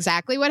want to say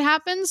exactly what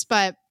happens.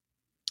 But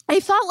I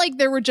felt like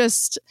there were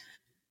just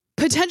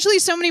potentially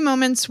so many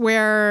moments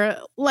where,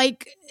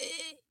 like,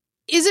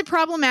 is it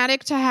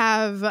problematic to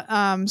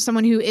have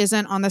someone who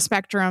isn't on the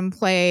spectrum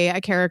play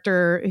a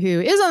character who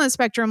is on the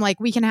spectrum? Like,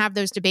 we can have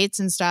those debates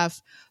and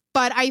stuff.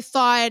 But I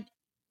thought,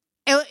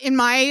 in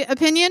my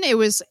opinion, it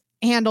was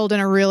handled in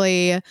a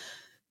really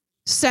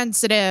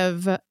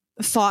sensitive,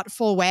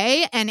 thoughtful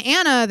way. And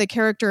Anna, the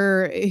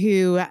character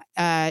who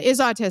is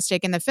autistic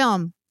in the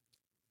film,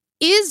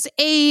 is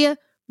a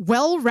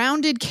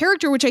well-rounded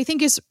character, which I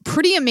think is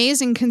pretty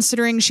amazing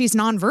considering she's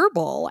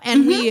nonverbal.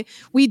 And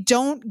we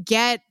don't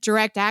get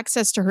direct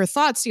access to her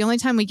thoughts. The only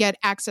time we get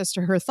access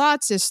to her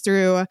thoughts is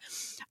through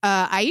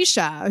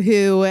Aisha,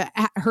 who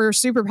her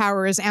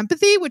superpower is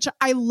empathy, which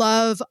I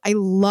love. I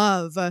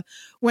love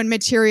when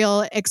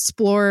material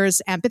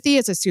explores empathy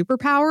as a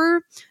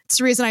superpower. It's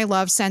the reason I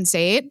love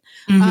Sense8.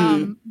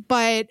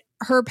 But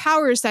her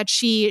power is that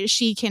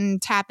she can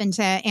tap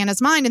into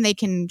Anna's mind and they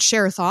can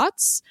share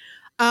thoughts.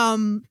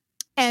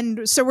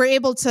 And so we're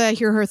able to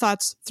hear her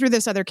thoughts through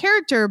this other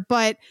character.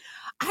 But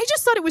I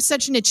just thought it was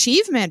such an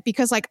achievement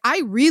because, like,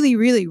 I really,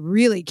 really,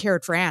 really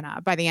cared for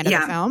Anna by the end of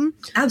the film.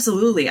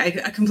 Absolutely. I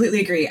completely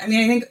agree. I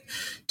mean, I think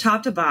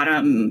top to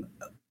bottom,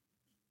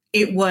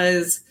 it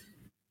was,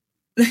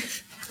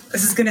 this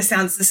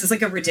is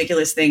like a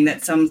ridiculous thing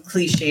that some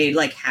cliched,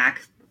 like,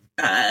 hack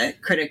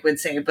critic would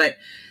say, but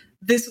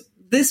this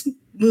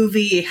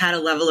movie had a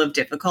level of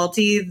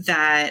difficulty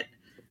that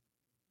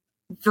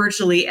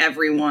virtually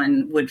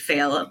everyone would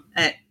fail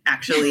at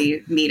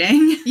actually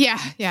meeting.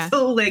 Yeah.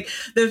 So, like,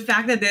 the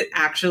fact that it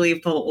actually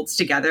folds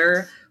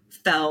together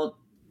felt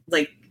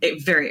like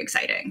very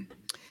exciting.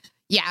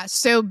 Yeah,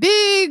 so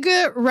big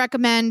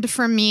recommend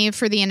from me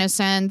for The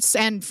Innocents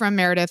and from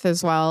Meredith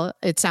as well.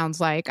 It sounds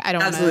like. I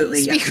don't want to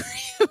speak for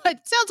you, but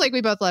it sounds like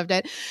we both loved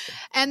it.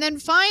 And then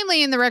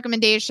finally, in the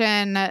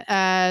recommendation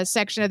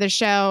section of the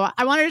show,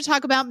 I wanted to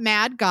talk about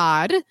Mad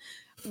God,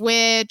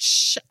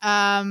 which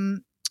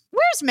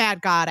where's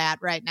Mad God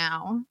at right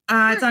now?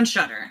 It's on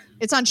Shudder.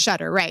 It's on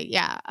Shudder, right?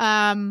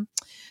 Yeah.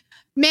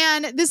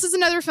 Man, this is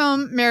another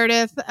film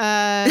Meredith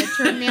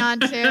turned me on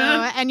to,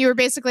 and you were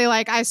basically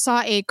like, I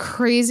saw a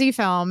crazy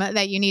film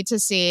that you need to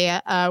see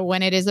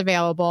when it is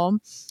available.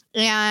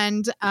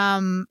 And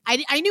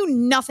I knew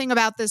nothing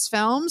about this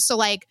film, so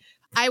like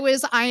I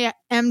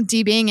am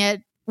DBing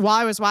it while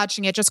I was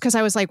watching it just because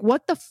I was like,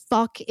 what the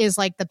fuck is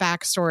like the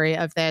backstory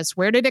of this?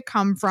 Where did it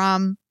come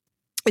from?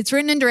 It's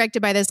written and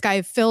directed by this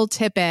guy, Phil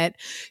Tippett,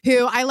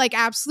 who I like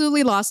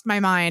absolutely lost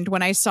my mind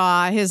when I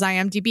saw his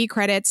IMDb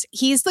credits.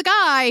 He's the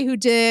guy who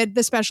did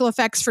the special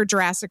effects for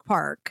Jurassic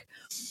Park.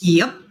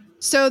 Yep.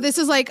 So this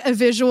is like a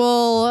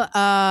visual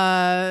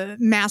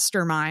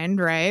mastermind,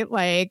 right?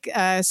 Like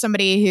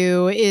somebody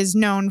who is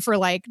known for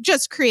like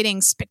just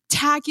creating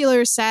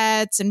spectacular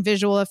sets and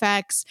visual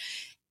effects.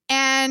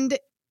 And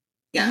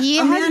he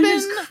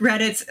has been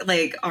credits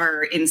like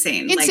are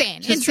insane.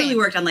 Like, just truly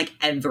worked on like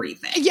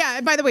everything.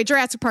 Yeah. By the way,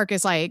 Jurassic Park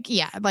is like,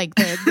 like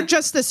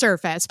just the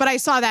surface. But I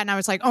saw that and I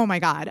was like, oh my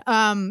God.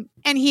 And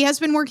he has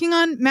been working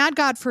on Mad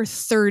God for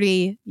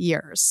 30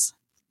 years.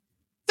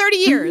 30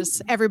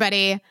 years,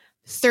 everybody.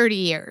 30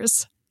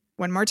 years.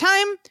 One more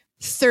time,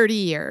 30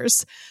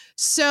 years.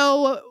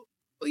 So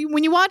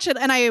when you watch it,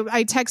 and I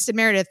texted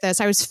Meredith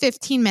this, I was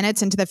 15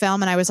 minutes into the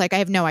film and I was like, I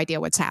have no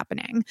idea what's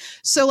happening.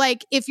 So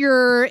like, if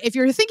you're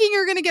thinking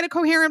you're going to get a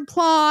coherent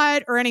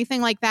plot or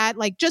anything like that,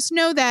 like just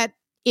know that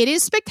it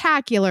is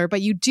spectacular,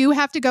 but you do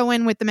have to go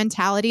in with the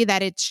mentality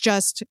that it's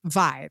just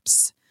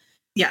vibes.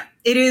 Yeah,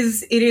 it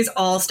is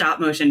all stop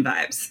motion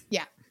vibes.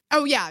 Yeah.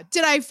 Oh yeah.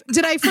 Did I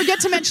forget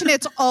to mention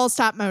it's all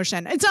stop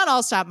motion? It's not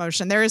all stop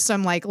motion. There is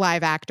some like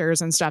live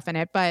actors and stuff in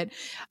it, but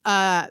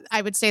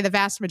I would say the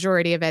vast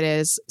majority of it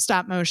is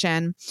stop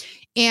motion.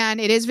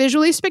 And it is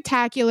visually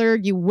spectacular.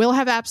 You will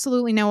have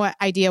absolutely no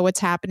idea what's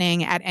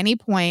happening at any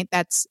point.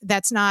 That's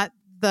not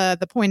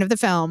the point of the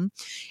film.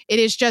 It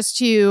is just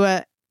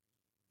to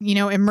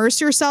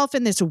immerse yourself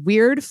in this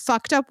weird,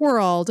 fucked up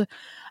world.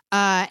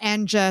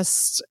 And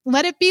just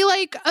let it be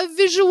like a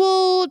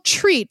visual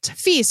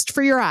feast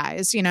for your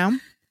eyes,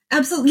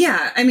 Absolutely.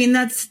 Yeah. I mean,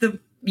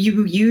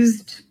 you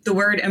used the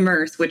word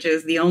immerse, which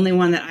is the only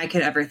one that I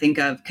could ever think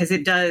of, because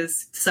it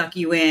does suck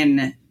you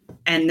in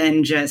and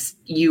then just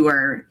you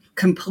are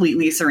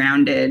completely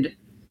surrounded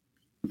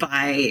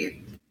by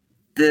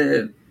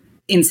the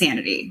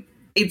insanity.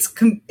 It's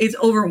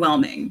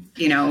overwhelming,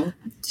 and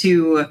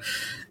so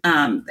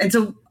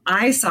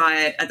I saw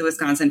it at the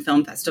Wisconsin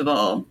Film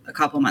Festival a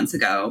couple months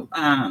ago.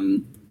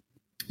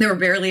 There were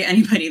barely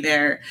anybody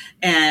there.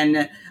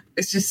 And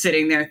it's just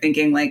sitting there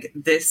thinking like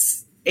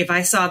this, if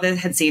I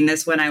had seen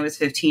this when I was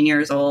 15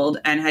 years old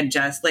and had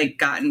just like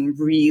gotten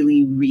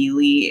really,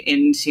 really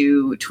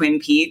into Twin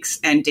Peaks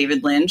and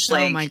David Lynch,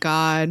 like, oh my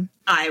God,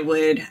 I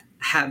would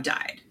have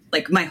died.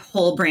 Like my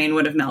whole brain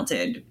would have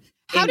melted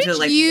into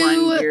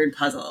one weird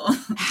puzzle.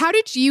 How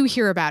did you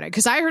hear about it?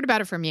 Because I heard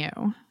about it from you.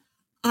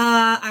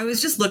 I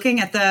was just looking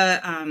at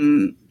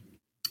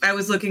I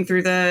was looking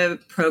through the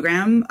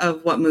program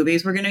of what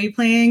movies were going to be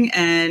playing,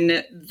 and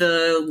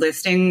the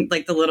listing,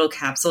 like the little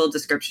capsule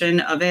description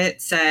of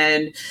it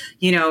said,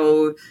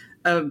 a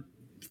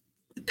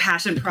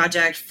passion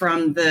project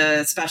from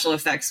the special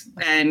effects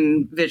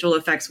and visual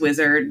effects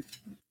wizard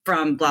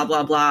from blah,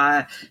 blah,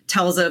 blah,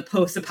 tells a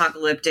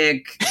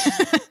post-apocalyptic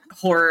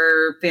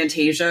horror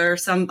fantasia or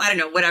I don't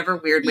know, whatever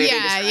weird way to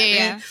describe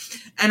it.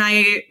 And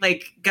I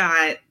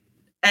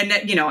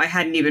I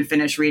hadn't even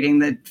finished reading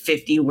the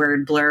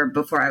 50-word blurb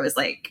before I was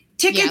like,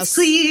 tickets,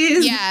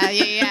 please.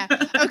 Yeah.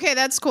 Okay,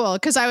 that's cool.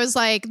 Because I was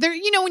like, there,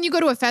 when you go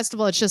to a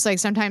festival, it's just like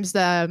sometimes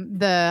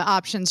the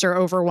options are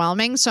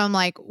overwhelming. So I'm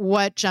like,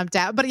 what jumped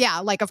out? But yeah,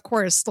 like, of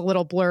course, the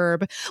little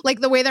blurb,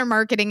 like the way they're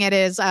marketing it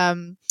is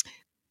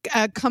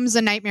comes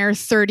a nightmare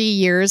 30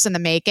 years in the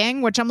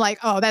making, which I'm like,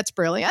 oh, that's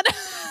brilliant.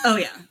 Oh,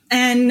 yeah.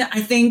 And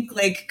I think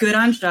like good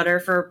on Shudder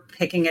for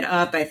picking it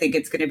up. I think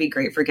it's going to be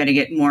great for getting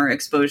it more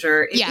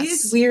exposure. It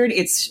is weird.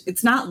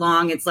 It's not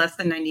long. It's less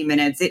than 90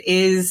 minutes. It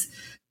is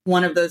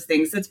one of those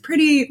things that's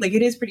pretty, like,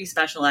 it is pretty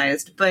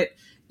specialized, but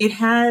it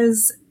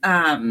has,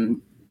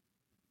 and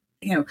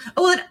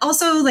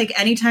also like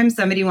anytime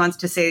somebody wants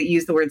to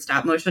use the word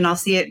stop motion, I'll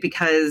see it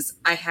because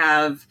I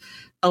have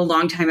a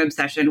longtime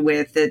obsession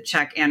with the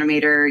Czech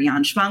animator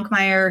Jan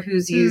Švankmajer,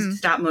 who's used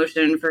stop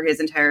motion for his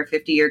entire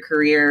 50-year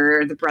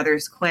career. The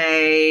brothers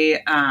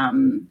Quay,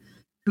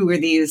 who were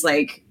these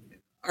like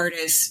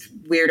artist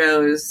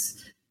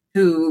weirdos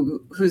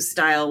whose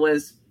style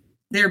was,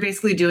 they're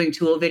basically doing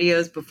Tool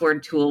videos before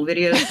Tool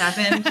videos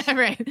happened.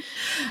 Right.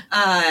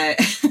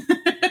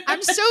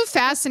 I'm so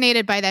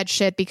fascinated by that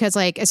shit because,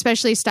 like,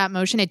 especially stop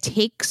motion, it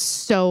takes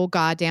so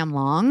goddamn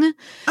long.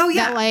 Oh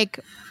yeah. That, like,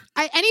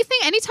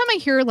 anytime I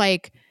hear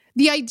like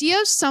the idea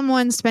of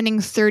someone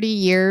spending 30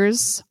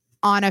 years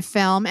on a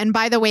film, and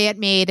by the way, it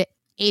made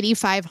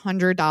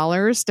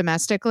 $8,500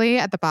 domestically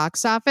at the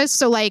box office.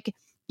 So like,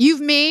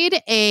 you've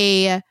made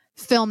a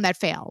film that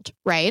failed,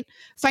 right?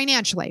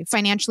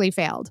 Financially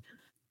failed,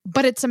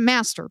 but it's a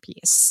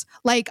masterpiece.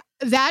 Like,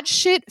 that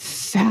shit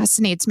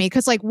fascinates me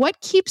because, like,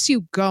 what keeps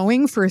you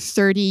going for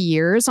 30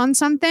 years on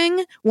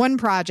something, one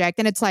project,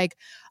 and it's like,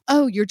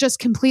 oh, you're just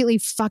completely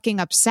fucking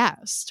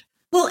obsessed.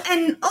 Well,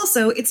 and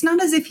also, it's not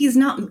as if he's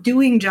not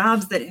doing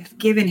jobs that have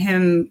given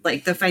him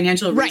like the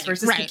financial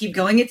resources to keep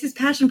going. It's his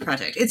passion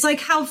project. It's like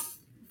how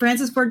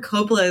Francis Ford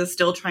Coppola is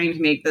still trying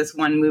to make this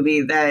one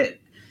movie that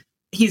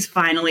he's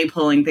finally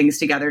pulling things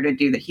together to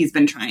do that he's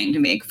been trying to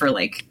make for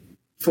like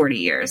 40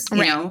 years.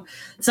 You know,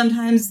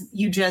 sometimes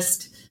you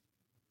just,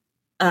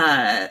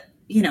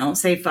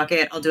 say, fuck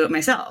it, I'll do it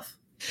myself.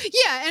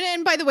 Yeah.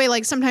 And by the way,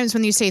 like sometimes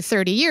when you say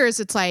 30 years,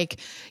 it's like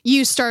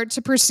you start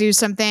to pursue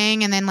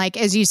something. And then like,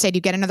 as you said,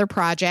 you get another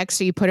project.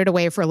 So you put it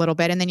away for a little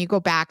bit and then you go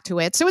back to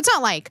it. So it's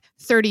not like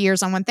 30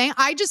 years on one thing.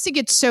 I just think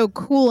it's so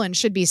cool and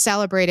should be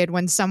celebrated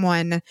when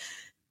someone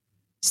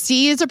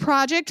sees a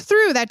project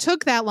through that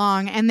took that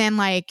long. And then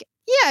like,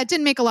 yeah, it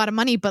didn't make a lot of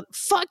money, but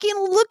fucking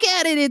look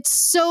at it. It's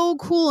so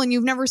cool. And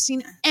you've never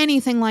seen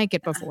anything like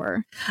it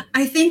before.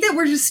 I think that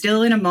we're just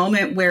still in a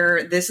moment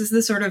where this is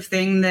the sort of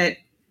thing that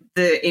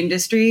the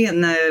industry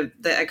and the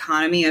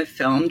economy of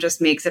film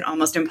just makes it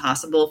almost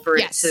impossible for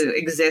it to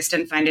exist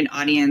and find an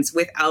audience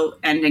without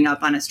ending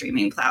up on a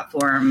streaming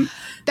platform.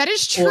 That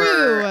is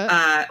true.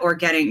 Or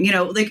getting,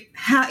 like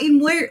how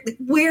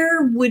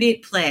where would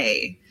it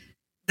play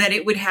that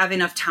it would have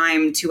enough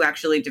time to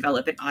actually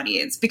develop an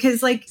audience?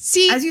 Because like,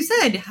 as you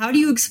said, how do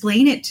you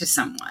explain it to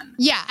someone?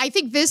 Yeah, I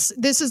think this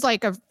is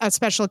like a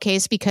special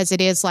case because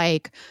it is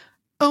like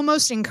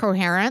almost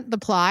incoherent, the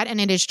plot, and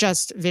it is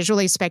just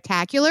visually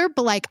spectacular.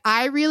 But like,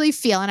 I really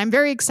feel, and I'm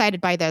very excited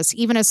by this,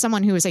 even as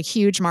someone who is a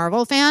huge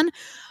Marvel fan,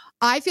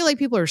 I feel like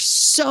people are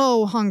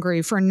so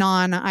hungry for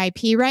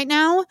non-IP right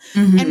now.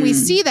 Mm-hmm. And we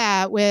see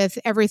that with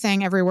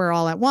Everything Everywhere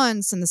All at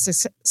Once and the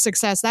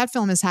success that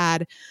film has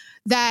had,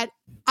 that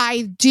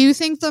I do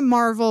think the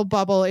Marvel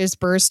bubble is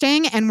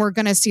bursting and we're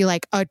going to see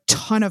like a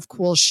ton of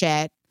cool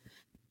shit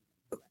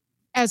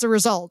as a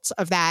result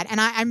of that. And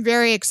I'm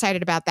very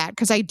excited about that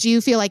because I do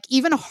feel like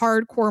even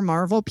hardcore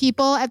Marvel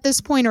people at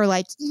this point are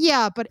like,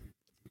 yeah, but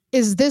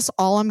is this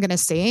all I'm going to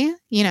see?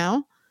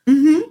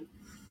 Mm-hmm.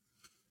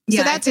 Yeah,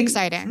 so that's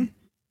exciting.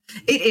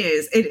 It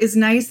is. It is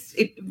nice.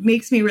 It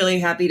makes me really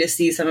happy to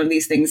see some of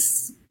these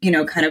things,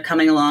 kind of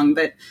coming along.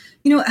 But,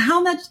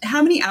 how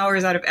many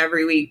hours out of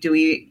every week do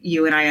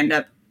you and I end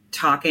up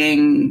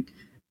talking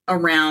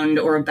around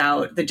or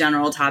about the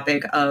general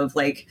topic of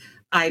like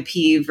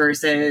IP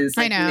versus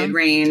like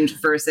mid-range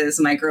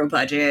versus micro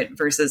budget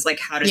versus like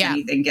how does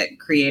anything get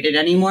created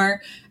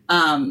anymore?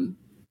 We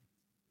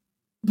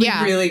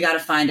really got to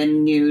find a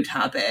new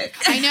topic.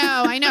 I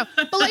know.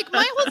 But like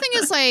my whole thing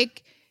is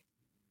like,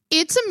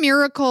 it's a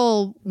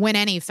miracle when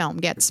any film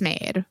gets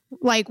made.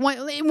 Like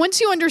once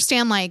you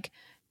understand like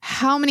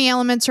how many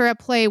elements are at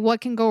play, what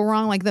can go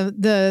wrong, like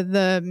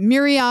the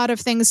myriad of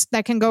things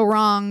that can go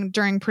wrong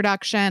during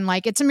production,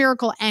 like it's a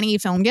miracle any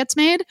film gets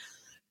made.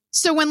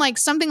 So when like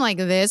something like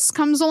this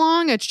comes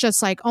along, it's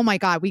just like, oh my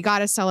God, we got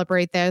to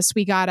celebrate this.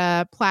 We got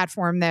to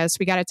platform this.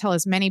 We got to tell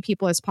as many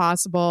people as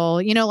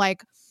possible,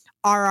 like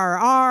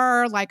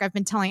RRR, like I've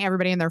been telling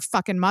everybody and their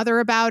fucking mother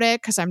about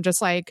it because I'm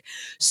just like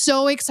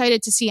so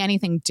excited to see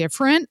anything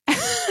different.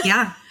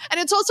 Yeah. And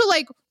it's also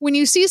like when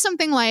you see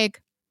something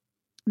like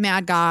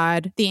Mad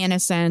God, The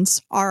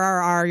Innocents,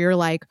 RRR, you're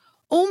like,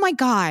 oh my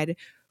God,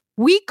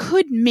 we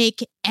could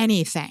make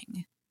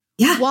anything.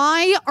 Yeah.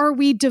 Why are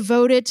we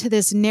devoted to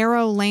this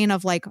narrow lane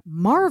of like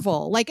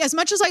Marvel? Like as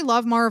much as I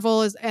love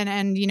Marvel and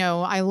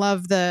I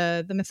love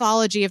the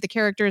mythology of the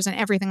characters and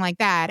everything like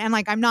that. And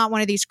like, I'm not one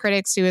of these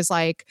critics who is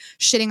like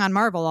shitting on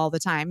Marvel all the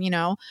time,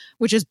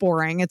 which is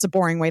boring. It's a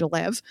boring way to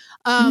live.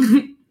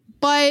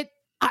 But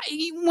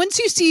once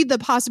you see the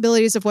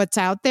possibilities of what's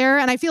out there,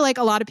 and I feel like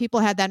a lot of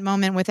people had that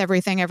moment with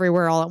Everything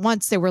Everywhere All at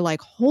Once, they were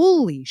like,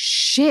 holy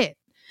shit.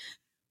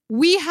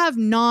 We have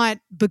not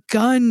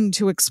begun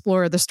to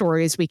explore the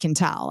stories we can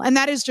tell. And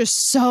that is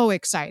just so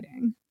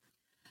exciting.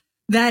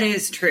 That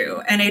is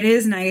true. And it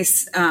is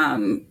nice,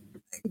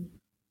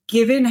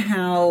 given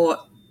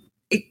how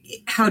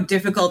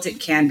difficult it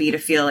can be to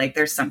feel like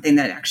there's something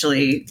that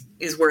actually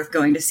is worth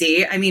going to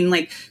see. I mean,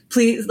 like,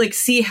 please, like,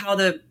 see how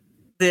the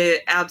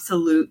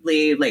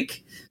absolutely,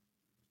 like,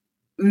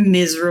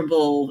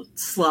 miserable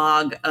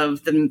slog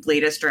of the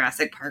latest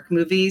Jurassic Park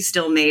movie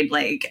still made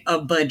like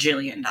 $1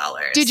 bajillion.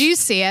 Did you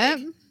see it?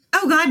 Like,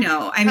 oh God,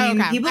 no. I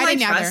mean, people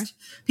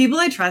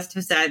I trust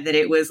have said that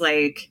it was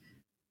like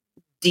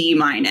D-.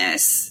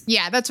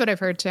 Yeah, that's what I've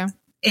heard too.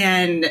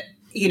 And,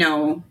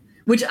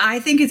 which I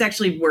think is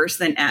actually worse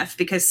than F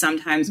because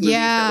sometimes movies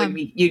that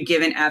you'd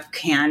give an F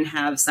can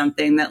have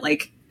something that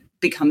like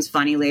becomes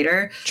funny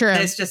later. True.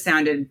 This just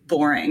sounded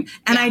boring.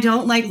 And I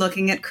don't like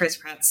looking at Chris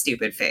Pratt's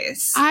stupid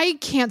face. I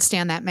can't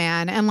stand that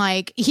man. And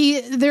like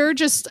there are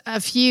just a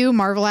few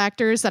Marvel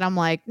actors that I'm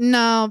like,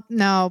 nope.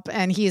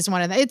 And he's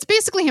one of them. It's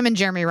basically him and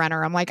Jeremy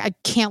Renner. I'm like, I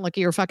can't look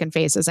at your fucking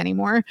faces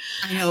anymore.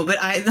 I know, but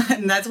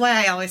that's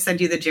why I always send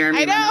you the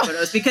Jeremy Renner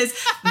photos because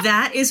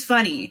that is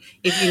funny.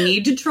 If you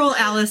need to troll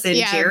Allison,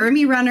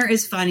 Jeremy Renner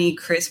is funny.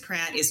 Chris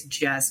Pratt is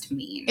just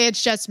mean.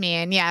 It's just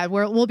mean. Yeah,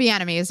 we'll be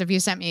enemies if you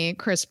sent me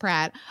Chris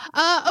Pratt.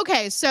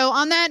 Okay, so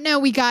on that note,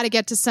 we got to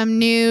get to some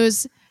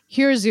news.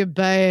 Here's your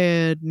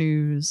bad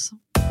news.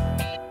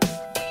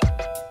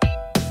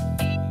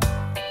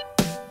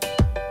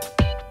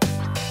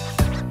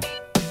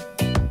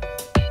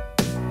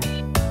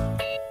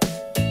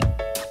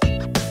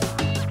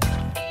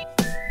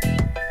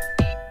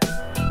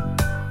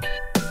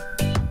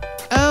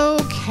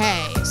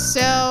 Okay,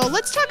 so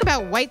let's talk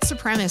about white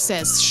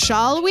supremacists,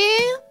 shall we?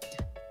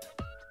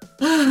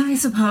 I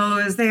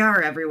suppose they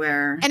are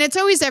everywhere. And it's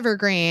always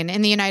evergreen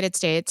in the United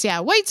States. Yeah,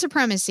 white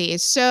supremacy.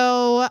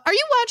 So are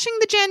you watching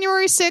the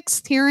January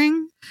 6th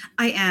hearing?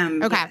 I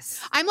am. Okay. Yes.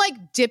 I'm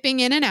like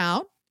dipping in and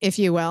out, if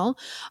you will.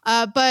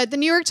 But the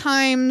New York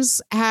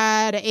Times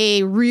had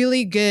a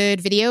really good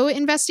video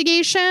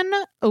investigation,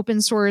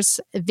 open source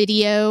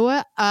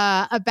video,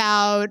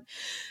 about,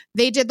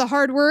 they did the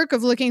hard work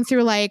of looking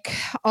through like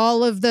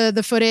all of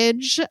the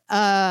footage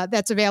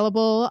that's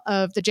available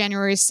of the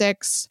January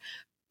 6th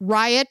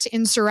riot,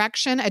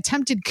 insurrection,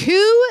 attempted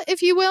coup,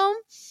 if you will.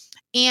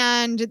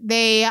 And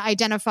they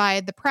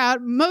identified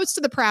most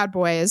of the Proud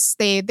Boys.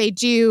 They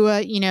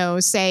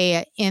do,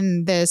 say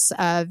in this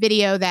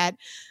video that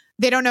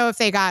they don't know if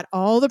they got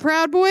all the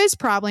Proud Boys,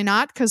 probably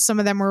not, because some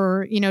of them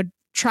were,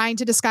 trying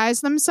to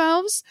disguise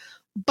themselves.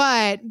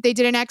 But they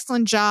did an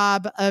excellent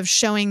job of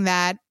showing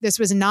that this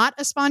was not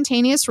a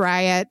spontaneous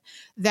riot,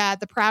 that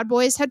the Proud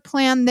Boys had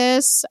planned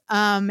this,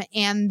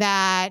 and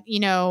that,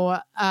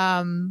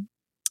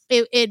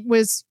 it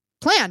was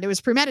planned. It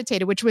was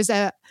premeditated, which was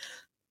an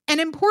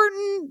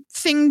important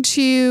thing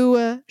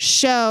to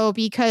show,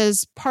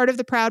 because part of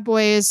the Proud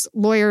Boys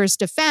lawyers'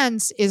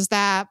 defense is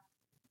that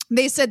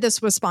they said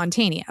this was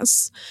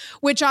spontaneous,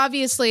 which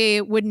obviously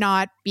would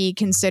not be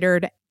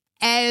considered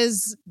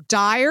as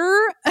dire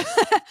of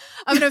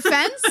an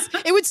offense.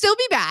 It would still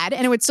be bad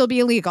and it would still be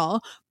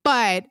illegal,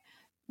 but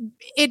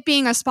it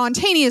being a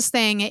spontaneous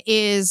thing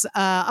is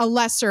a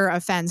lesser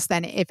offense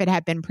than if it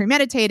had been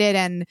premeditated.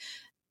 And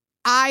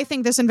I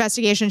think this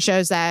investigation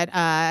shows that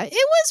it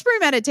was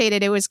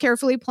premeditated, it was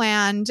carefully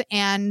planned,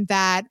 and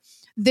that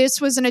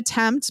this was an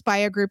attempt by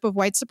a group of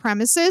white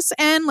supremacists.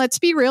 And let's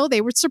be real,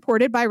 they were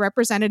supported by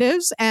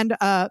representatives and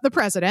the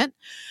president.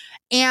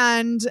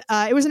 And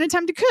it was an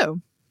attempted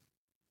coup.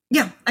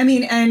 Yeah. I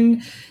mean,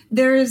 and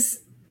there's,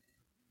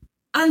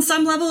 on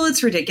some level,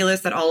 it's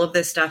ridiculous that all of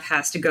this stuff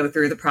has to go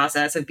through the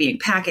process of being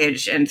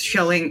packaged and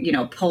showing,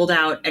 pulled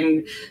out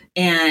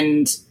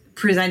and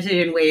presented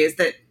in ways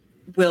that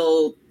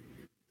will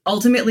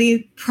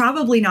ultimately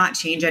probably not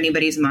change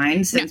anybody's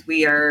mind, since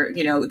we are,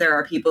 there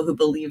are people who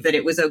believe that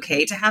it was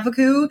okay to have a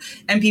coup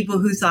and people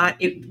who thought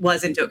it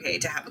wasn't okay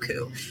to have a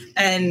coup.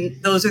 And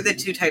those are the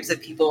two types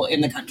of people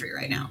in the country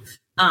right now.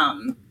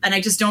 And I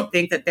just don't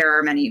think that there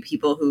are many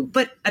people who,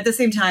 but at the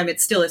same time,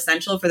 it's still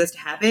essential for this to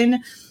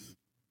happen.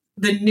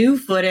 The new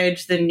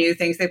footage, the new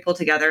things they pull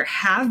together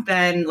have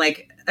been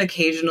like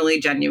occasionally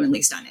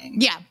genuinely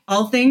stunning. Yeah.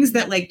 All things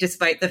that like,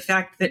 despite the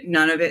fact that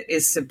none of it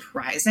is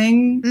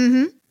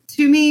surprising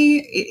to me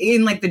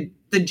in like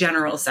the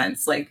general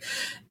sense, like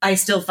I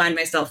still find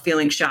myself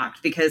feeling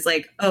shocked because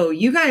like, oh,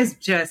 you guys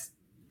just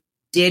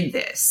did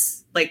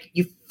this. Like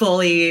you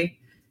fully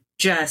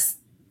just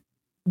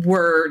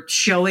were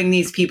showing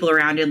these people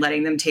around and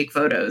letting them take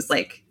photos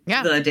like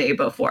the day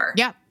before.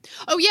 Yeah.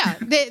 Oh, yeah.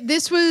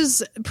 This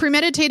was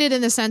premeditated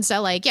in the sense that,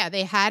 like, yeah,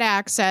 they had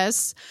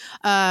access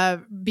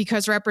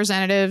because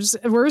representatives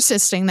were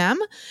assisting them.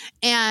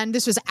 And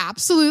this was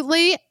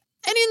absolutely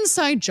an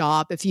inside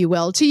job, if you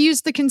will, to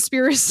use the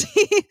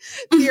conspiracy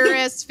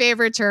theorist's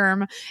favorite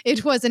term.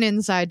 It was an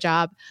inside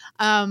job.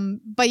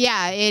 But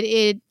yeah,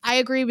 I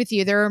agree with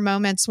you. There are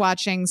moments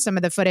watching some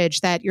of the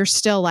footage that you're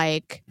still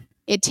like,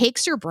 it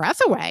takes your breath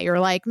away. You're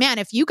like, man,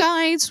 if you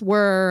guys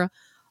were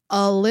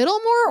a little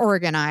more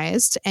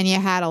organized and you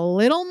had a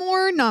little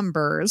more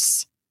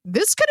numbers,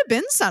 this could have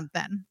been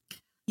something.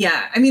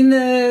 Yeah. I mean,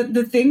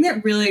 the thing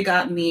that really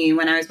got me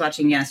when I was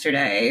watching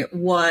yesterday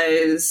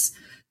was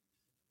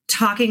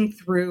talking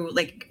through,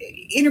 like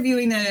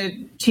interviewing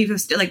the chief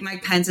of like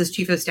Mike Pence's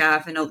chief of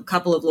staff and a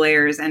couple of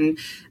lawyers and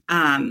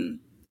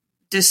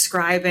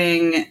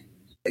describing,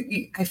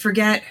 I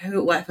forget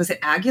what was it?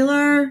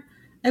 Aguilar,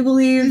 I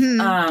believe.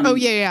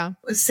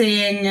 Was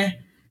saying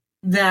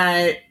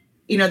that,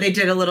 they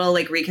did a little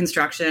like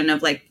reconstruction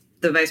of like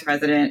the vice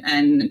president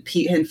and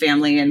Pete and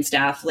family and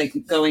staff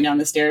like going down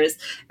the stairs,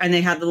 and they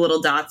had the little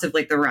dots of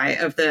like the riot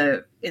of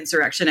the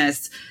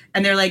insurrectionists,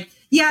 and they're like,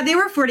 yeah, they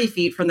were 40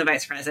 feet from the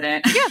vice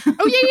president. Yeah.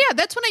 Oh yeah.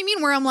 That's what I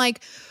mean, where I'm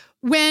like,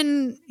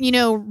 when,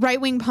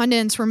 right-wing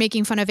pundits were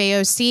making fun of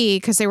AOC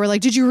because they were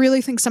like, did you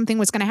really think something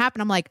was going to happen?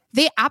 I'm like,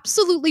 they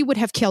absolutely would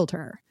have killed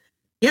her.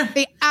 Yeah.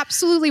 They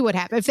absolutely would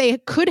have. If they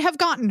could have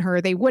gotten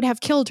her, they would have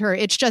killed her.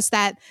 It's just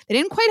that they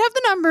didn't quite have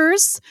the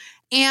numbers.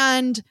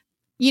 And,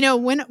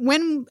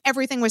 when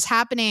everything was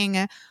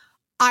happening,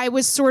 I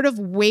was sort of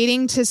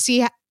waiting to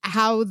see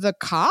how the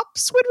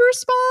cops would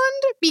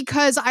respond,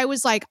 because I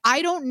was like,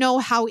 I don't know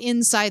how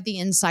inside the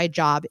inside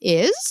job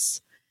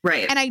is.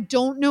 Right. And I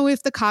don't know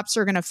if the cops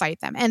are going to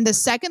fight them. And the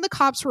second the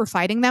cops were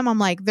fighting them, I'm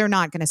like, they're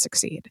not going to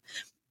succeed.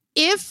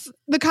 If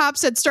the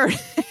cops had started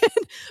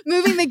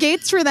moving the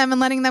gates for them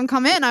and letting them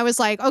come in, I was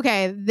like,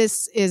 okay,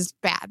 this is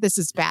bad. This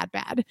is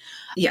bad.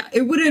 Yeah,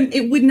 it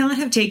would not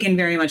have taken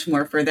very much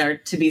more for there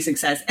to be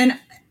success. And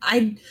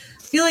I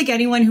feel like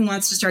anyone who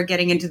wants to start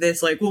getting into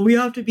this, like, well, we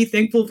have to be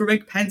thankful for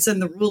Mike Pence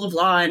and the rule of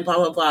law and blah,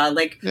 blah, blah.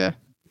 Like,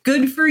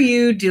 good for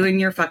you doing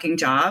your fucking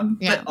job.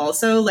 Yeah. But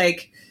also,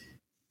 like,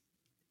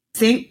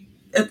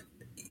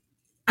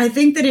 I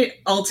think that it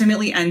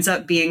ultimately ends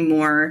up being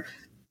more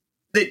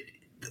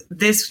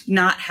this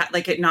not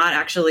it not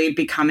actually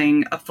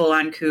becoming a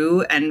full-on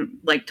coup and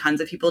like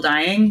tons of people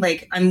dying,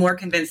 like I'm more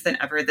convinced than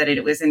ever that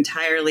it was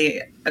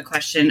entirely a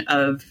question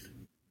of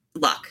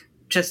luck,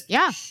 just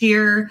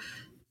sheer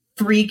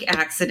freak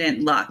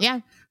accident luck.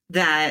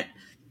 That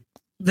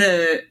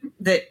the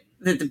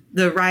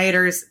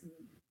rioters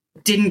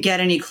didn't get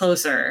any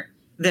closer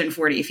than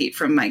 40 feet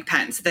from Mike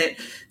Pence. That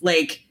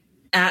like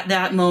at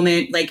that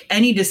moment, like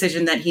any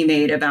decision that he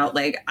made about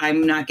like,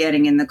 I'm not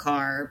getting in the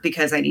car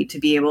because I need to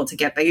be able to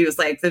get back. He was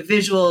like, the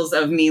visuals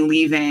of me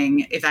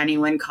leaving, if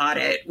anyone caught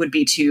it, would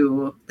be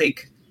too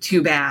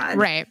bad.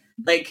 Right.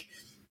 Like,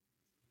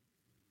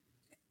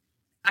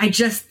 I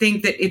just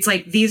think that it's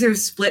like, these are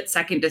split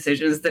second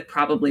decisions that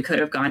probably could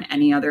have gone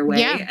any other way.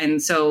 Yeah.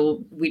 And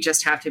so we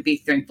just have to be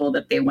thankful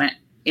that they went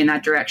in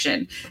that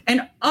direction,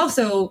 and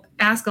also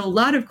ask a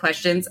lot of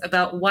questions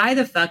about why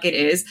the fuck it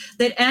is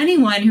that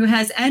anyone who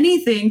has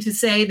anything to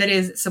say that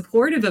is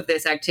supportive of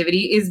this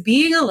activity is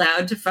being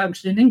allowed to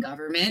function in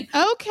government.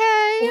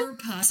 Okay. Or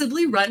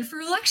possibly run for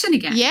election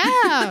again.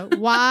 Yeah.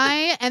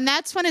 Why? And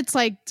that's when it's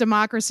like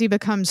democracy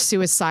becomes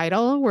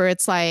suicidal, where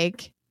it's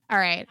like, all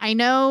right, I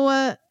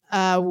know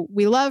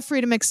we love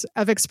freedom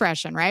of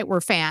expression, right?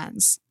 We're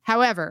fans.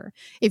 However,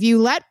 if you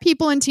let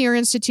people into your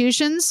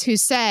institutions who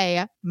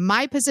say,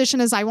 my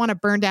position is I want to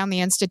burn down the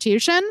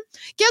institution,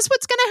 guess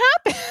what's going to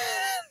happen?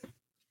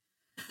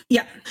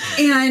 Yeah.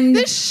 And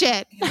this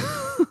shit.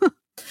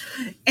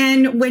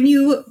 And when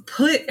you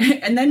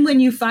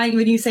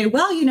say,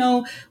 well, you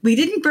know, we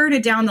didn't burn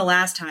it down the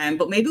last time,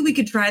 but maybe we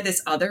could try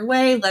this other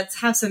way.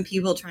 Let's have some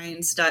people try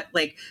and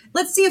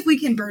let's see if we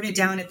can burn it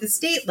down at the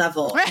state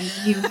level. And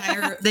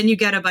then you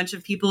get a bunch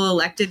of people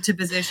elected to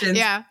positions.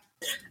 Yeah.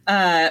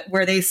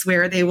 Where they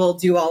swear they will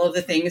do all of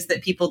the things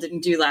that people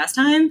didn't do last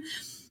time.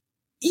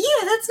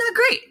 Yeah, that's not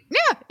great.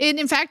 Yeah,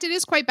 in fact, it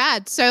is quite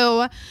bad.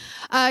 So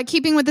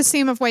keeping with the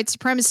theme of white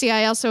supremacy,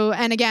 I also,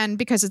 and again,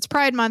 because it's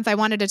Pride Month, I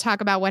wanted to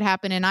talk about what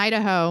happened in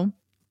Idaho,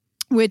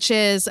 which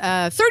is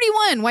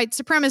 31 white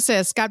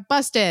supremacists got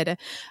busted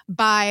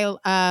by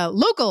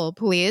local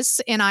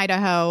police in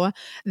Idaho.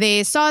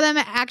 They saw them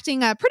acting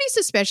pretty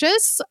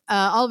suspicious.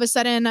 All of a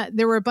sudden,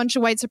 there were a bunch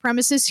of white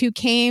supremacists who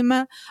came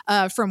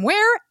from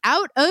where?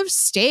 Out of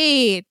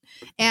state.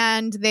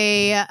 And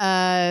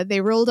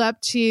they rolled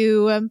up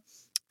to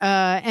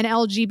an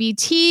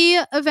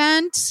LGBT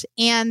event,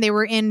 and they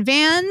were in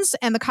vans,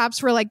 and the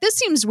cops were like, this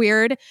seems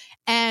weird.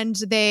 And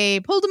they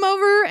pulled them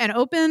over and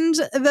opened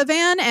the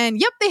van, and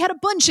yep, they had a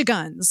bunch of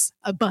guns,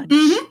 a bunch.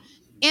 Mm-hmm.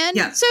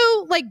 And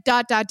so like, ...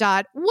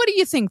 what do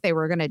you think they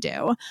were going to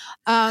do?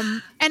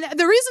 And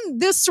the reason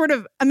this sort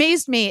of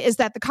amazed me is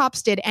that the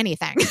cops did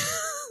anything.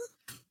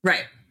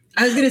 Right.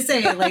 I was going to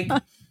say, like,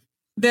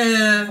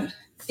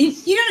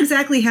 you don't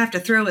exactly have to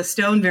throw a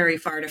stone very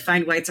far to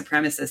find white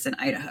supremacists in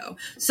Idaho.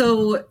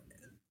 So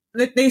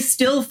they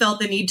still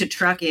felt the need to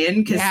truck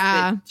in because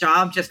the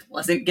job just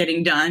wasn't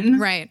getting done.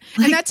 Right.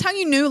 And that's how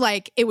you knew,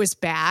 like, it was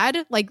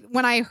bad. Like,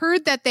 when I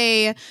heard that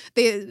they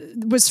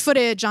was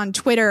footage on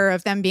Twitter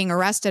of them being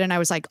arrested, and I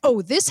was like,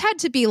 oh, this had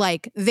to be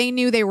like, they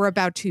knew they were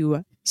about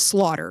to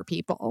slaughter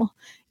people.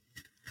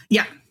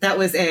 Yeah, that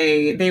was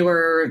they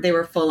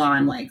were full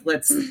on like,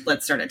 let's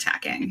start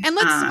attacking. And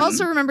let's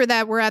also remember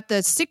that we're at the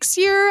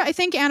 6-year, I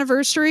think,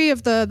 anniversary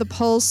of the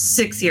Pulse.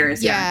 6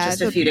 years, just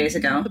a few days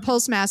ago. The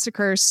Pulse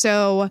massacre.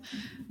 So,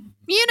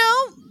 you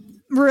know,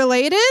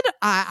 related,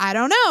 I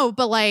don't know,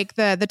 but like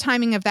the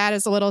timing of that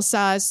is a little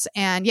sus.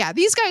 And yeah,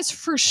 these guys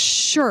for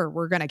sure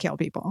were going to kill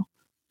people.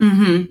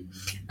 Mm-hmm.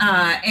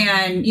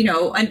 And you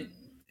know,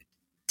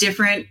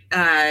 different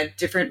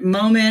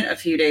moment a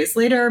few days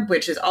later,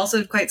 which is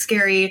also quite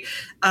scary.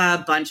 A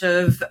bunch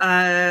of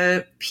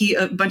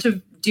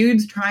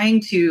dudes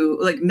trying to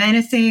like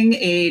menacing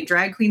a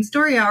drag queen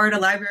story hour at a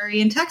library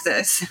in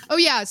Texas. Oh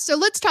yeah. So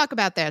let's talk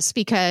about this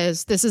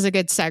because this is a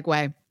good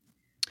segue.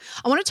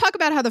 I want to talk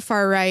about how the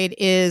far right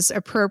is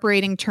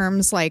appropriating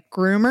terms like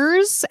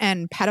groomers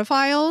and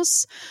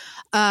pedophiles,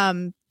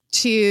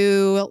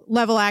 to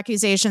level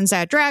accusations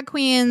at drag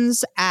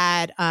queens,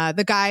 at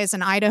the guys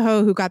in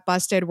Idaho who got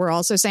busted were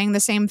also saying the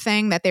same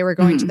thing, that they were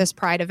going to this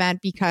Pride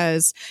event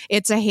because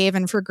it's a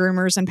haven for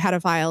groomers and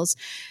pedophiles.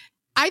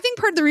 I think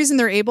part of the reason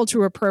they're able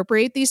to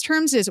appropriate these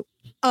terms is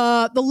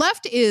the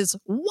left is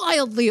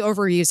wildly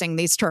overusing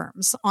these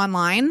terms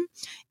online.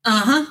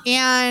 Uh-huh.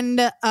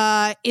 And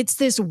it's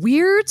this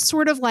weird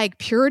sort of like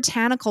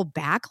puritanical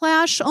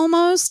backlash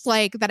almost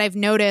like that I've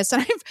noticed.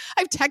 And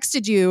I've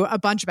texted you a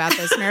bunch about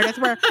this, Meredith,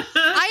 where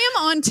I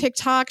am on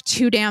TikTok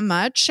too damn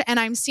much. And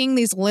I'm seeing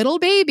these little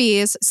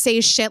babies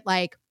say shit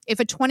like, if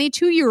a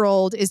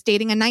 22-year-old is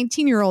dating a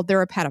 19-year-old,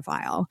 they're a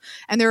pedophile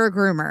and they're a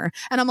groomer.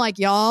 And I'm like,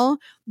 y'all,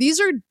 these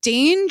are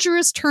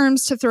dangerous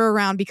terms to throw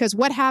around because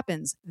what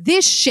happens?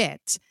 This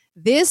shit,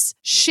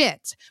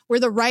 where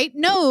the right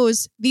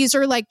knows these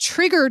are like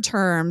trigger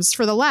terms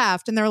for the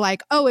left. And they're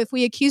like, oh, if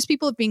we accuse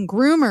people of being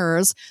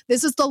groomers,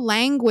 this is the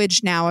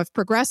language now of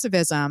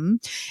progressivism.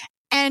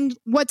 And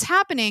what's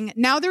happening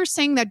now, they're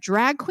saying that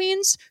drag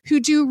queens who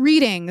do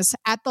readings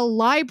at the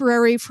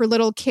library for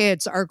little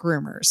kids are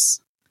groomers.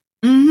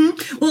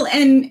 Mm-hmm. Well,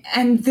 and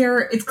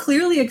it's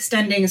clearly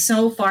extending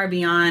so far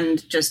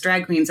beyond just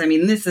drag queens. I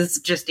mean, this is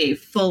just a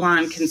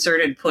full-on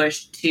concerted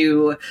push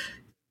to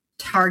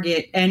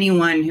target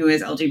anyone who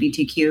is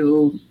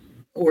LGBTQ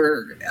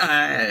or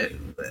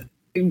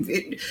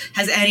it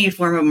has any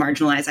form of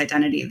marginalized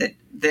identity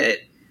that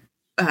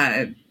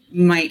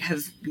might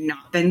have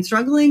not been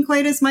struggling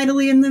quite as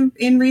mightily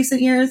in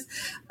recent years.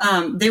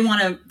 They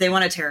want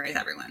to terrorize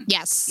everyone.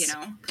 Yes,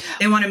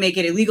 they want to make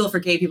it illegal for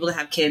gay people to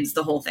have kids.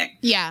 The whole thing.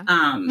 Yeah.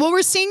 Well,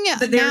 we're seeing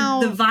but now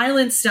the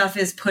violent stuff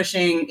is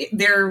pushing.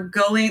 They're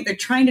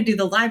trying to do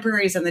the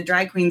libraries and the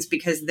drag queens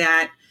because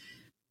that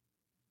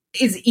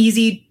is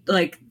easy.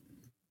 Like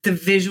the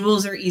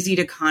visuals are easy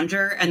to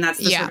conjure, and that's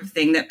the sort of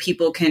thing that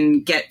people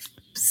can get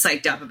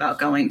psyched up about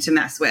going to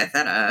mess with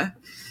at a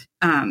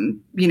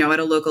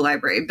local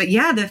library. But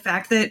yeah, the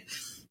fact that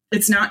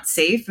it's not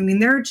safe. I mean,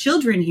 there are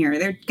children here.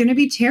 They're going to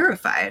be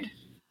terrified.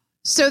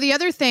 So the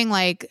other thing,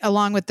 like,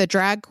 along with the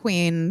drag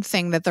queen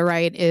thing that the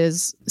right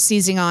is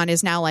seizing on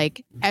is now,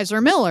 like,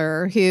 Ezra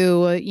Miller,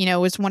 who,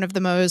 was one of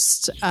the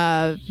most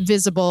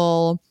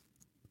visible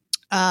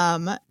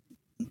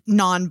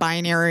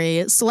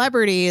non-binary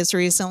celebrities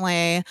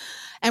recently,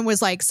 and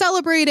was like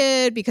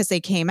celebrated because they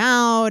came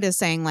out as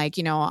saying like,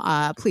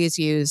 please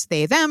use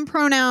they, them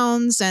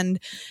pronouns. And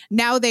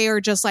now they are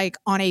just like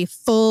on a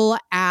full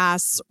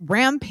ass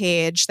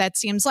rampage that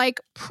seems like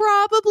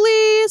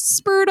probably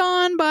spurred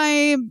on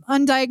by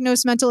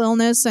undiagnosed mental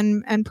illness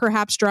and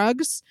perhaps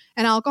drugs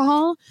and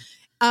alcohol.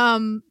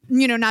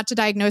 Not to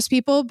diagnose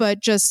people, but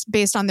just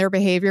based on their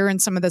behavior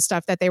and some of the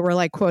stuff that they were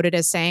like quoted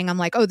as saying, I'm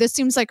like, oh, this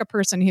seems like a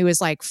person who is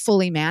like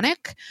fully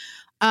manic.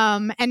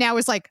 And now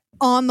is like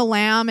on the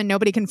lam and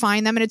nobody can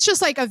find them. And it's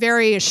just like a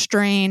very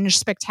strange,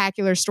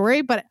 spectacular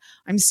story. But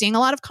I'm seeing a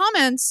lot of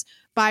comments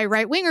by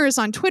right wingers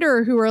on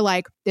Twitter who are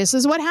like, this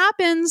is what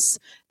happens.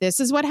 This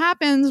is what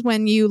happens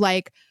when you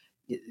like,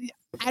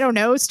 I don't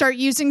know, start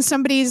using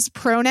somebody's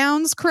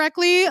pronouns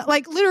correctly.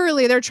 Like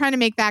literally they're trying to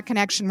make that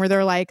connection where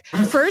they're like,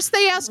 first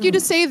they ask you to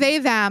say they,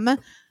 them,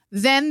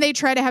 then they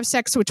try to have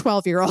sex with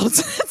 12-year-olds.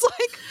 It's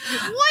like,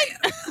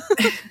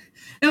 what?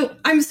 No,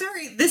 I'm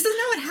sorry. This is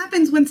not what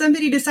happens when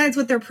somebody decides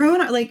what their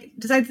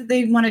decides that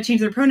they want to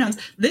change their pronouns.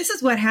 This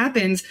is what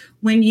happens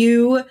when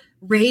you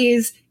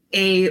raise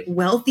a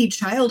wealthy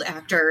child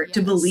actor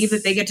to believe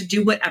that they get to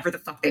do whatever the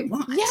fuck they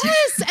want.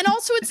 Yes. And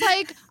also it's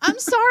like, I'm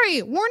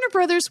sorry, Warner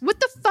Brothers, what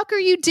the fuck are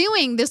you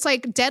doing? This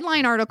like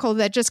Deadline article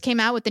that just came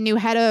out with the new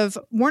head of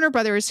Warner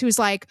Brothers, who's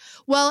like,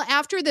 well,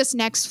 after this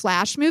next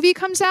Flash movie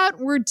comes out,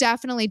 we're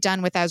definitely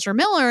done with Ezra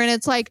Miller. And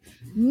it's like,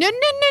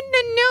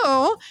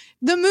 no.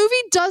 The movie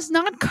does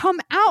not come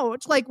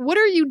out. Like, what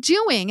are you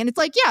doing? And it's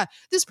like, yeah,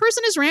 this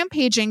person is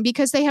rampaging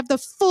because they have the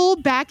full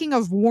backing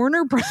of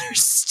Warner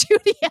Brothers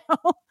Studio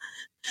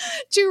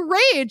to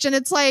rage. And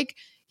it's like,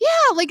 yeah,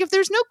 like if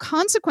there's no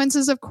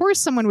consequences, of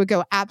course someone would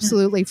go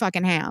absolutely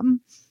fucking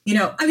ham.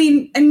 I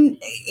mean, and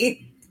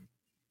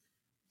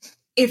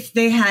if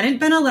they hadn't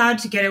been allowed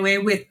to get away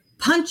with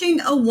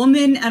punching a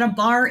woman at a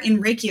bar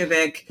in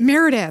Reykjavik,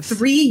 Meredith,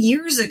 3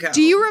 years ago.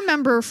 Do you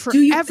remember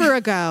forever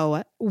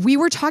ago, we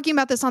were talking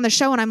about this on the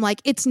show and I'm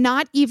like, it's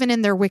not even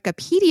in their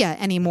Wikipedia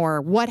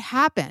anymore. What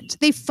happened?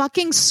 They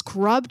fucking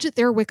scrubbed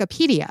their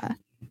Wikipedia.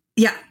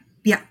 Yeah.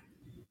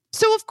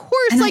 So of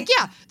course, there's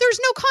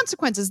no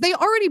consequences. They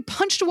already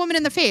punched a woman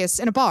in the face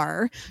in a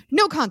bar.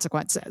 No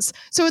consequences.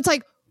 So it's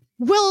like,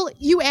 well,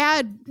 you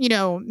add,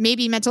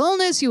 maybe mental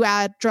illness, you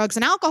add drugs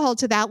and alcohol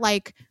to that.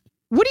 Like,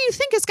 what do you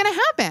think is going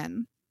to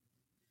happen?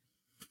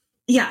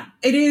 Yeah,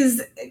 it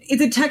is.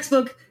 It's a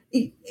textbook.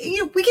 We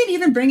can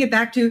even bring it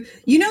back to,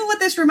 what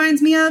this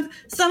reminds me of?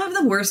 Some of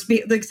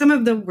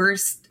the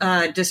worst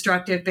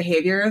destructive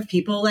behavior of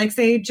people like,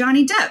 say,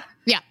 Johnny Depp.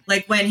 Yeah.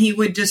 Like when he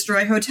would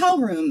destroy hotel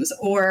rooms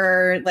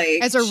or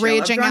like as a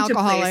raging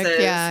alcoholic.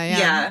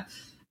 Yeah.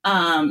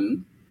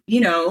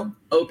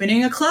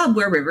 Opening a club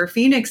where River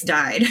Phoenix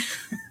died.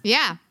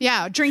 Yeah.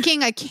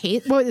 Drinking a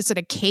case. What is it?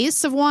 A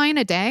case of wine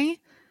a day?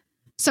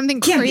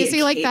 Something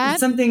crazy like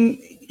that?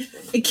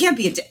 It can't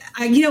be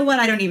you know what?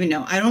 I don't even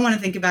know. I don't want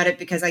to think about it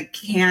because I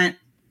can't.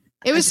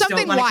 It was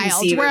something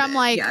wild where I'm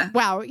like,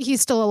 wow, he's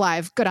still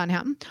alive. Good on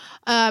him.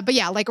 But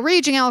yeah, like a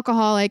raging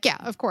alcoholic. Yeah,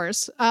 of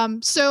course.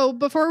 So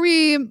before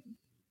we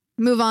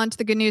move on to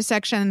the good news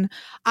section,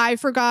 I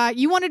forgot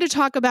you wanted to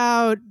talk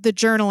about the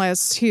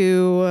journalists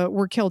who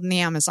were killed in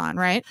the Amazon,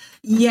 right?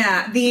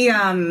 Yeah.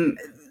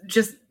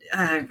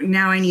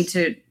 Now I need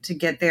to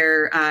get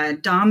there.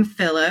 Dom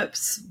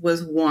Phillips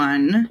was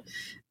one.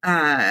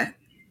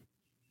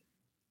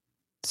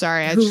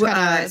 Sorry,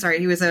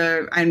 he was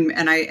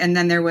and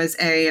then there was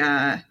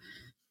an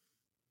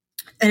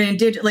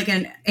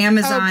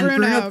Amazon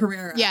Bruno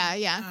Pereira.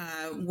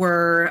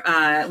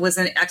 Was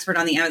an expert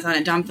on the Amazon,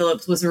 and Dom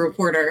Phillips was a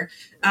reporter.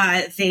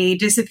 They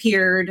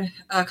disappeared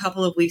a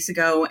couple of weeks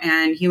ago,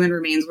 and human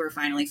remains were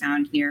finally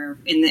found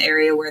in the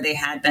area where they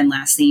had been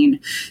last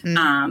seen.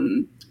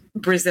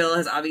 Brazil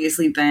has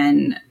obviously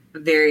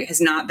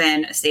has not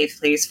been a safe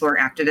place for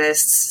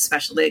activists,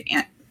 especially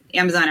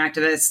Amazon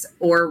activists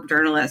or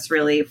journalists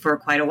really for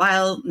quite a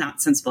while,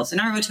 not since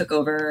Bolsonaro took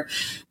over.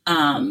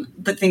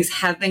 But things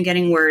have been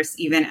getting worse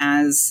even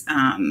as,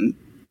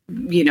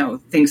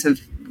 things have,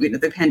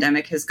 the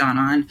pandemic has gone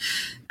on.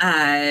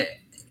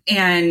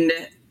 And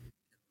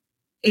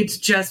it's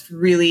just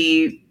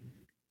really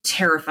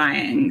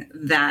terrifying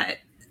that,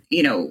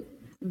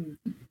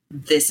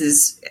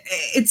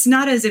 it's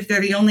not as if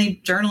they're the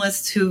only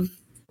journalists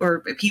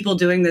or people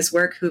doing this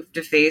work who've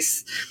to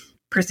face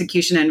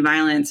persecution and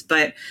violence,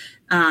 but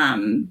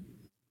it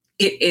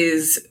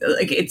is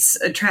like, it's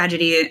a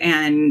tragedy.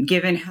 And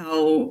given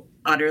how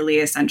utterly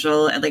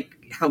essential, like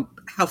how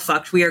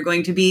fucked we are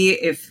going to be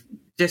if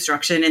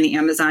destruction in the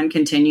Amazon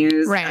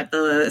continues at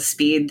the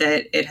speed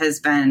that it has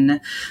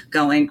been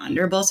going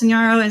under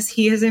Bolsonaro, as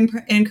he has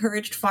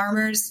encouraged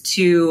farmers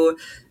to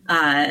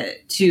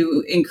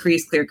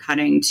increase clear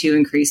cutting, to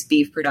increase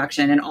beef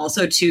production, and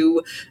also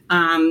to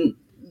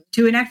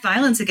enact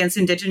violence against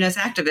indigenous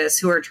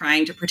activists who are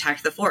trying to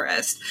protect the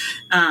forest.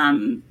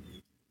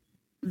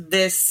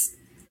 It's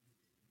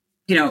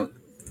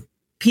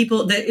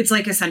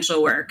like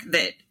essential work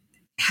that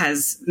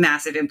has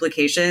massive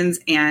implications,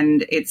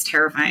 and it's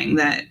terrifying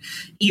that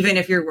even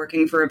if you're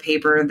working for a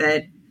paper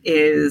that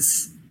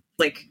is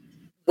like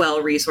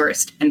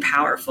well-resourced and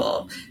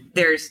powerful,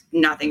 there's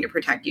nothing to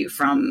protect you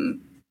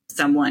from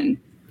someone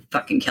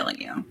fucking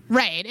killing you.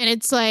 Right. And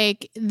it's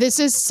like,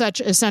 this is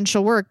such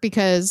essential work,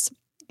 because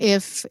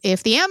if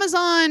the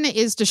Amazon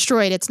is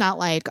destroyed, it's not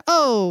like,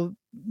 oh,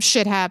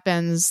 shit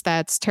happens,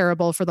 that's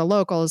terrible for the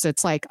locals.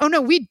 It's like, oh no,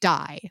 we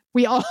die.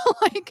 We all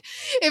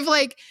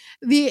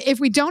if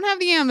we don't have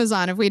the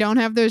Amazon, if we don't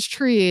have those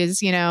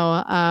trees, it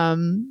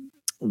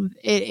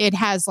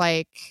has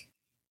like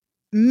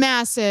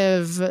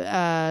massive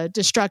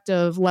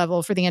destructive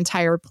level for the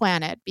entire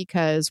planet,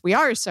 because we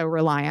are so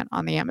reliant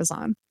on the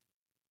Amazon.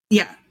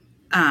 Yeah.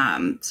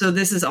 So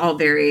this is all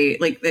very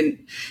like,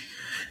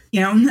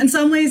 in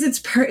some ways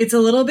it's a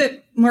little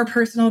bit more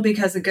personal,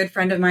 because a good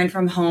friend of mine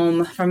from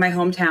my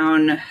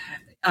hometown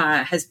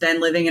has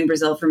been living in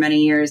Brazil for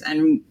many years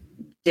and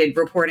did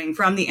reporting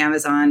from the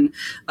Amazon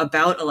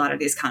about a lot of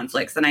these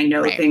conflicts. And I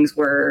know things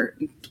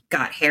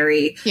got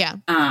hairy. Yeah.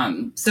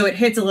 So it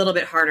hits a little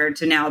bit harder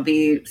to now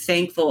be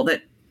thankful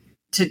that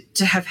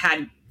to have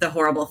had the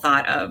horrible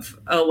thought of,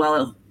 oh,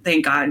 well,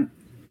 thank God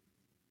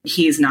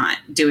he's not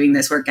doing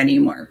this work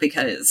anymore,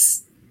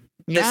 because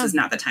this is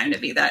not the time to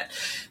be that.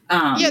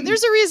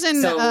 There's a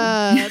reason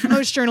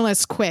most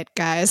journalists quit,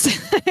 guys.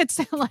 It's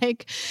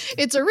like,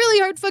 it's a really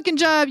hard fucking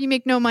job. You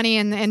make no money,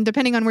 and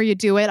depending on where you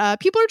do it,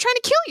 people are trying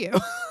to kill you.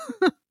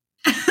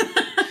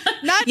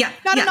 Not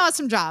an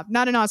awesome job.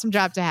 Not an awesome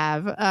job to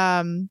have.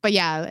 But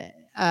I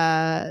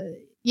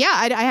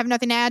have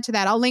nothing to add to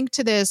that. I'll link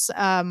to this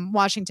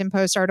Washington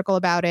Post article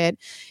about it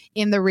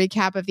in the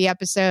recap of the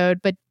episode,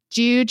 but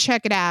do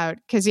check it out.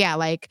 Because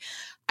I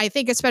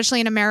think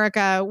especially in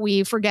America,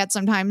 we forget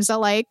sometimes that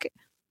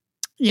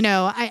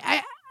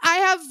I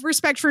have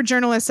respect for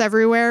journalists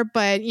everywhere,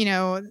 but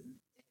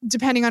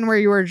depending on where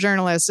you are a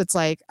journalist, it's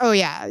like, oh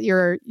yeah,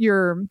 you're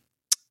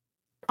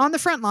on the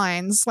front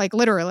lines, like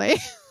literally.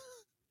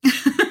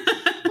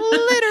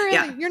 Literally.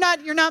 Yeah.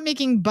 You're not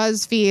making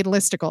BuzzFeed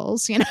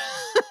listicles,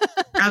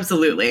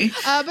 Absolutely.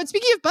 But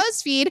speaking of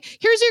BuzzFeed,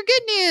 here's your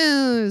good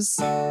news.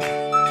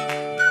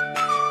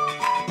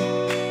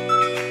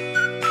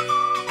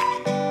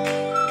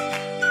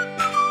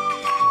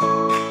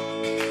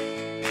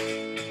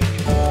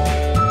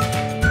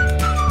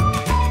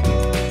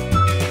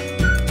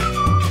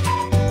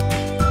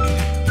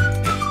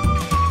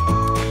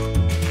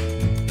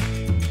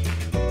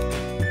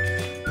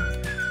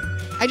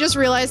 I just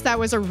realized that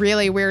was a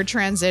really weird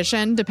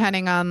transition,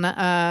 depending on,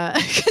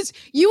 because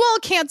you all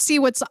can't see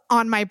what's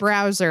on my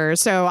browser.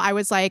 So I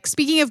was like,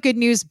 speaking of good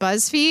news,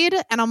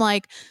 BuzzFeed. And I'm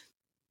like,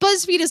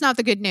 BuzzFeed is not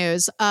the good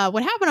news.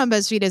 What happened on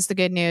BuzzFeed is the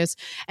good news.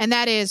 And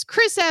that is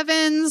Chris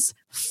Evans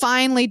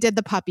finally did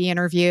the puppy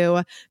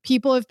interview.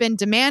 People have been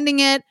demanding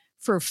it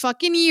for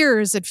fucking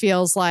years, it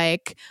feels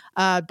like.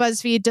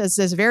 BuzzFeed does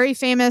this very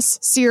famous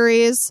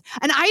series.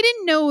 And I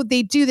didn't know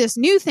they do this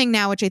new thing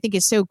now, which I think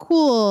is so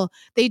cool.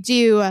 They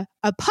do a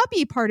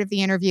puppy part of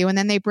the interview, and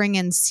then they bring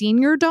in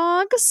senior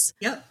dogs.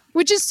 Yep.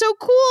 Which is so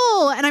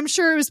cool. And I'm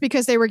sure it was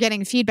because they were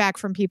getting feedback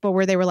from people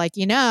where they were like,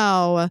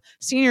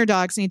 senior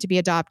dogs need to be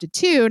adopted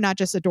too, not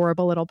just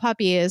adorable little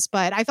puppies.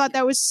 But I thought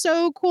that was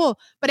so cool.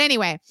 But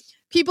anyway,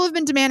 people have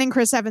been demanding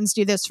Chris Evans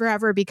do this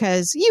forever,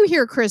 because you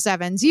hear Chris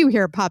Evans, you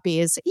hear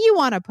puppies, you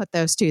want to put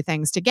those two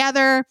things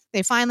together.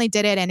 They finally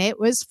did it, and it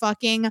was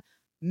fucking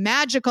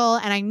magical.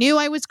 And I knew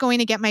I was going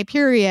to get my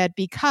period,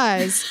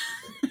 because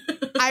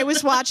I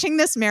was watching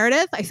this,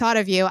 Meredith. I thought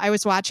of you. I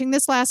was watching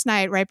this last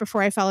night right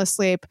before I fell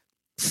asleep,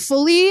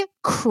 fully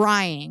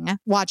crying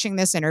watching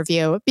this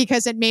interview,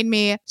 because it made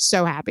me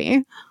so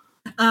happy.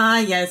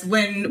 Yes,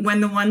 when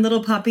the one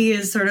little puppy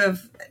is sort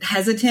of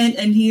hesitant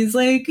and he's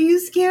like, "Are you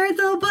scared,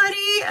 little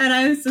buddy?" And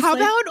I was just how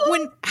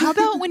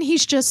about when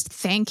he's just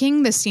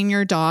thanking the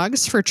senior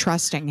dogs for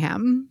trusting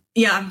him?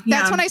 Yeah.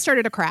 That's when I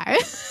started to cry.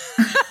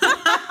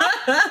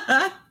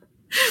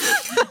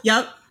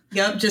 Yep.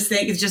 Yep. Just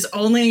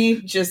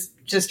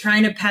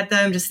trying to pet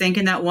them, just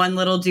thanking that one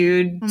little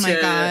dude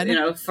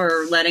God.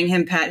 For letting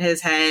him pet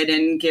his head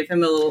and give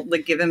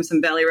him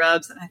some belly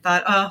rubs. And I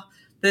thought, oh,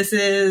 this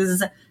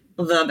is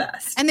the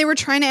best. And they were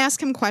trying to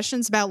ask him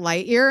questions about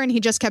Lightyear, and he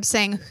just kept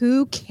saying,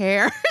 who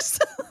cares?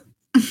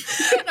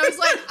 And I was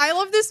like, I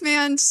love this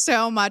man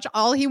so much.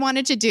 All he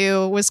wanted to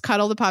do was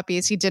cuddle the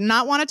puppies. He did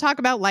not want to talk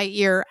about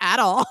Lightyear at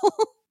all.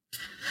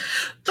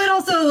 But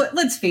also,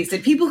 let's face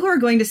it, people who are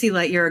going to see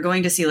Lightyear are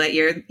going to see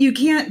Lightyear. You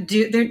can't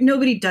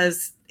nobody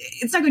does.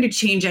 It's not going to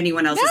change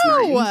anyone else's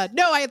mind.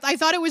 No, I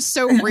thought it was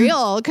so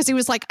real because he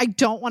was like, I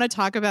don't want to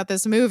talk about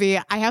this movie.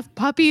 I have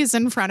puppies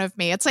in front of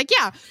me. It's like,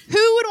 yeah,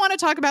 who would want to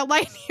talk about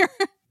Lightyear?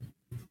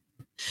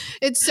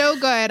 It's so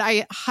good.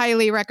 I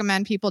highly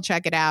recommend people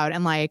check it out.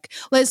 And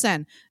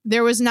listen,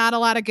 there was not a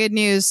lot of good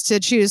news to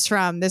choose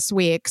from this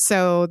week.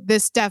 So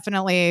this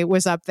definitely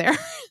was up there.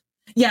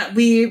 Yeah,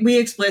 we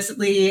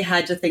explicitly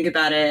had to think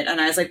about it. And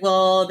I was like,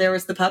 well, there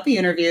was the puppy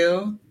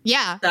interview.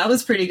 Yeah. That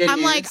was pretty good news.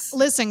 I'm like,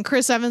 listen,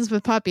 Chris Evans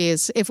with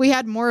puppies. If we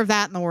had more of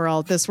that in the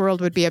world, this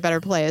world would be a better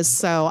place.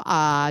 So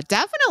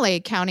definitely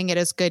counting it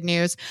as good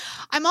news.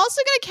 I'm also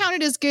going to count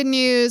it as good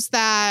news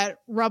that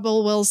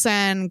Rebel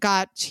Wilson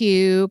got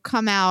to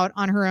come out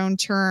on her own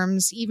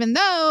terms, even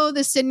though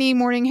the Sydney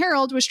Morning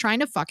Herald was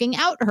trying to fucking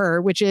out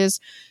her, which is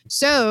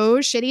so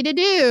shitty to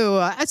do,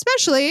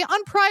 especially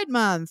on Pride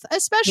Month,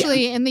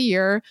 especially in the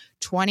year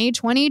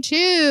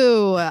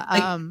 2022.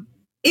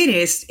 It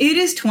is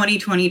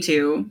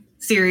 2022.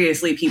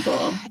 Seriously,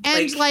 people.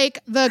 And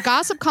the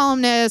gossip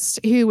columnist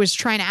who was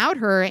trying to out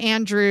her,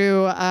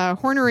 Andrew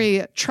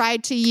Hornery,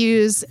 tried to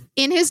use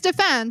in his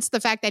defense the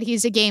fact that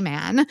he's a gay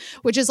man,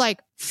 which is like,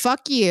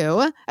 fuck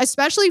you,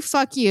 especially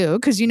fuck you,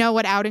 because you know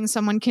what outing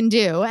someone can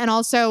do. And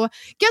also,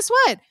 guess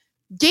what?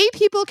 Gay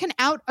people can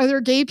out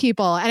other gay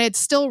people, and it's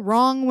still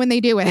wrong when they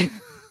do it.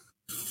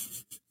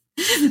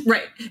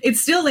 Right. It's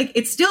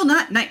still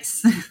not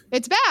nice.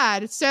 It's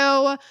bad.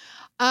 So...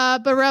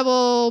 but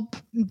Rebel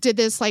did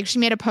this, she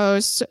made a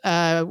post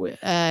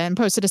and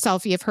posted a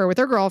selfie of her with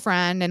her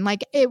girlfriend. And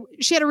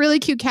she had a really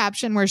cute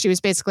caption where she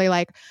was basically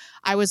like,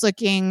 I was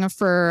looking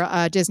for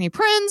a Disney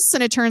prince,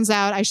 and it turns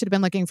out I should have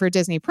been looking for a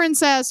Disney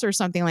princess or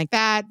something like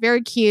that.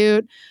 Very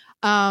cute.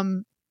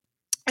 And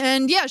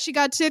yeah, she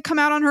got to come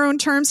out on her own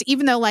terms,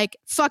 even though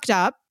fucked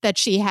up that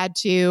she had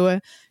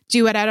to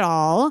do it at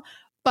all.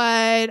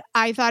 But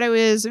I thought it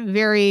was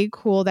very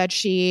cool that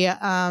she,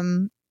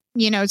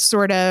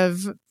 sort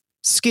of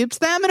scooped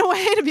them in a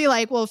way to be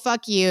like, well,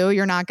 fuck you.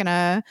 You're not going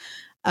to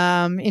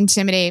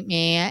intimidate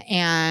me.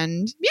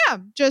 And yeah,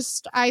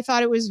 I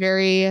thought it was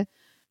very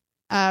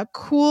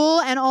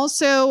cool. And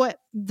also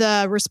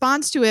the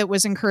response to it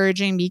was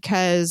encouraging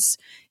because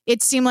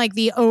it seemed like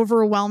the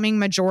overwhelming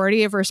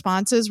majority of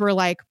responses were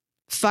like,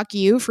 fuck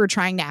you for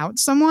trying to out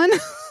someone.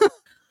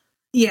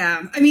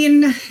 Yeah. I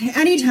mean,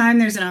 anytime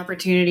there's an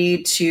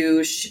opportunity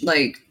to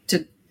to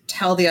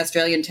tell the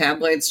Australian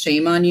tabloids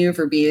shame on you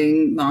for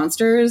being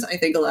monsters, I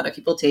think a lot of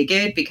people take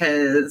it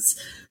because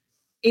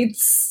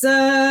it's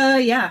what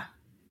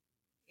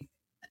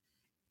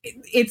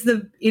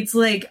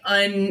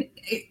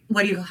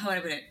do you, how would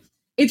I put it?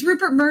 It's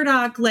Rupert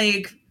Murdoch,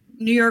 New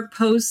York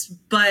Post,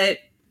 but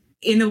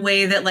in a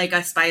way that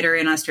a spider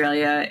in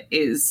Australia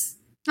is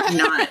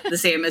not the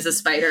same as a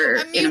spider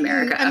in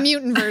America. A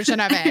mutant version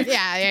of it.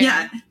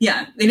 Yeah.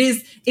 It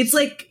is. It's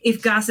like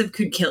if gossip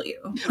could kill you.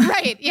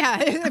 Right.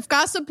 Yeah. If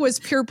gossip was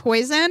pure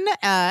poison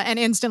and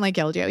instantly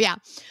killed you. Yeah.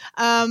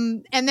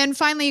 And then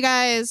finally, you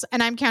guys,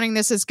 and I'm counting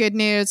this as good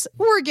news,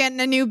 we're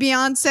getting a new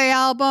Beyonce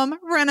album,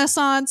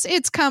 Renaissance.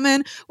 It's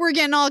coming. We're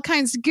getting all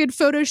kinds of good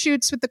photo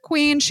shoots with the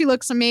Queen. She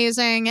looks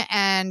amazing.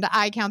 And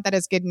I count that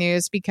as good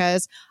news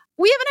because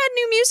we haven't had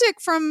new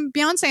music from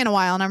Beyonce in a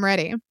while, and I'm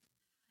ready.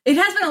 It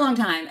has been a long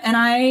time. And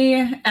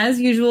I, as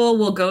usual,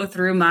 will go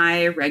through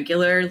my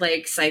regular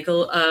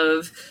cycle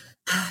of,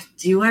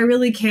 do I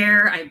really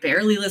care? I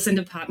barely listen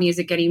to pop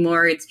music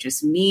anymore. It's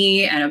just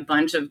me and a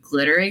bunch of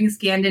glittering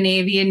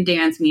Scandinavian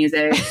dance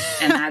music.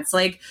 And that's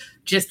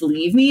just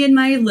leave me in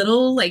my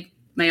little,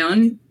 my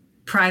own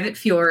private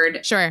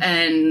fjord. Sure.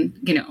 And,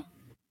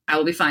 I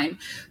will be fine.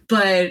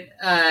 But,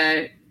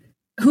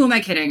 who am I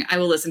kidding? I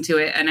will listen to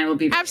it and I will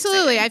be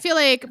absolutely excited. I feel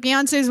like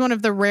Beyonce is one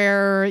of the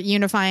rare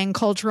unifying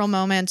cultural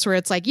moments where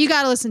it's you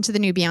got to listen to the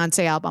new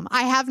Beyonce album.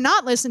 I have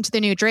not listened to the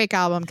new Drake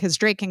album because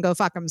Drake can go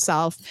fuck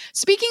himself.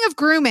 Speaking of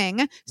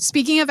grooming,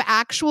 speaking of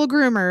actual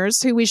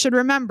groomers who we should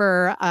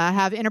remember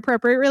have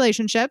inappropriate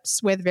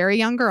relationships with very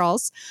young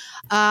girls,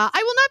 I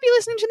will not be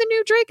listening to the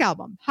new Drake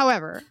album.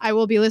 However, I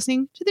will be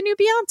listening to the new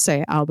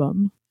Beyonce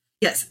album.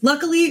 Yes.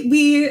 Luckily,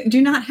 we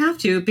do not have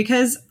to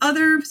because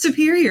other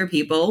superior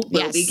people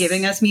will be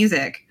giving us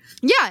music.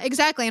 Yeah,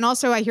 exactly. And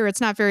also, I hear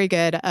it's not very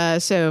good.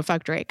 So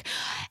fuck Drake.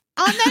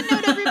 On that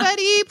note,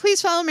 everybody,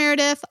 please follow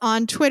Meredith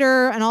on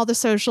Twitter and all the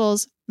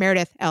socials.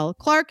 Meredith L.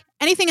 Clark.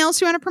 Anything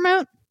else you want to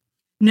promote?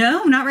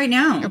 No, not right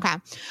now. Okay.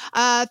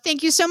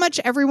 Thank you so much,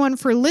 everyone,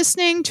 for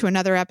listening to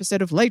another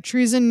episode of Light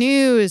Treason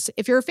News.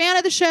 If you're a fan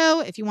of the show,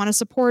 if you want to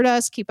support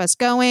us, keep us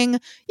going,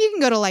 you can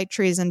go to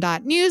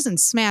lighttreason.news and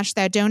smash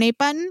that donate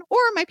button, or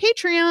my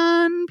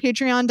Patreon,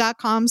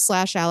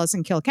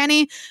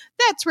 patreon.com/AllisonKilkenny.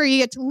 That's where you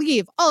get to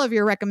leave all of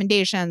your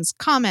recommendations,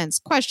 comments,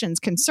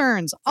 questions,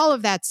 concerns, all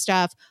of that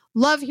stuff.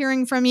 Love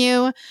hearing from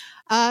you.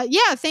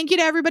 Thank you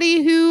to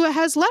everybody who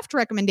has left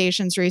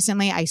recommendations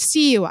recently. I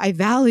see you. I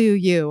value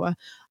you.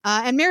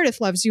 And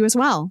Meredith loves you as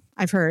well,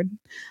 I've heard.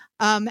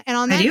 And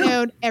on that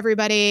note,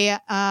 everybody,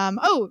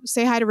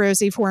 say hi to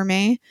Rosie for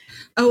me.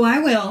 Oh, I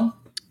will.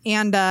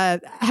 And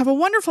have a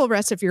wonderful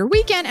rest of your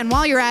weekend. And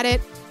while you're at it,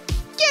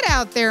 get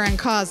out there and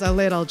cause a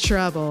little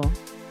trouble.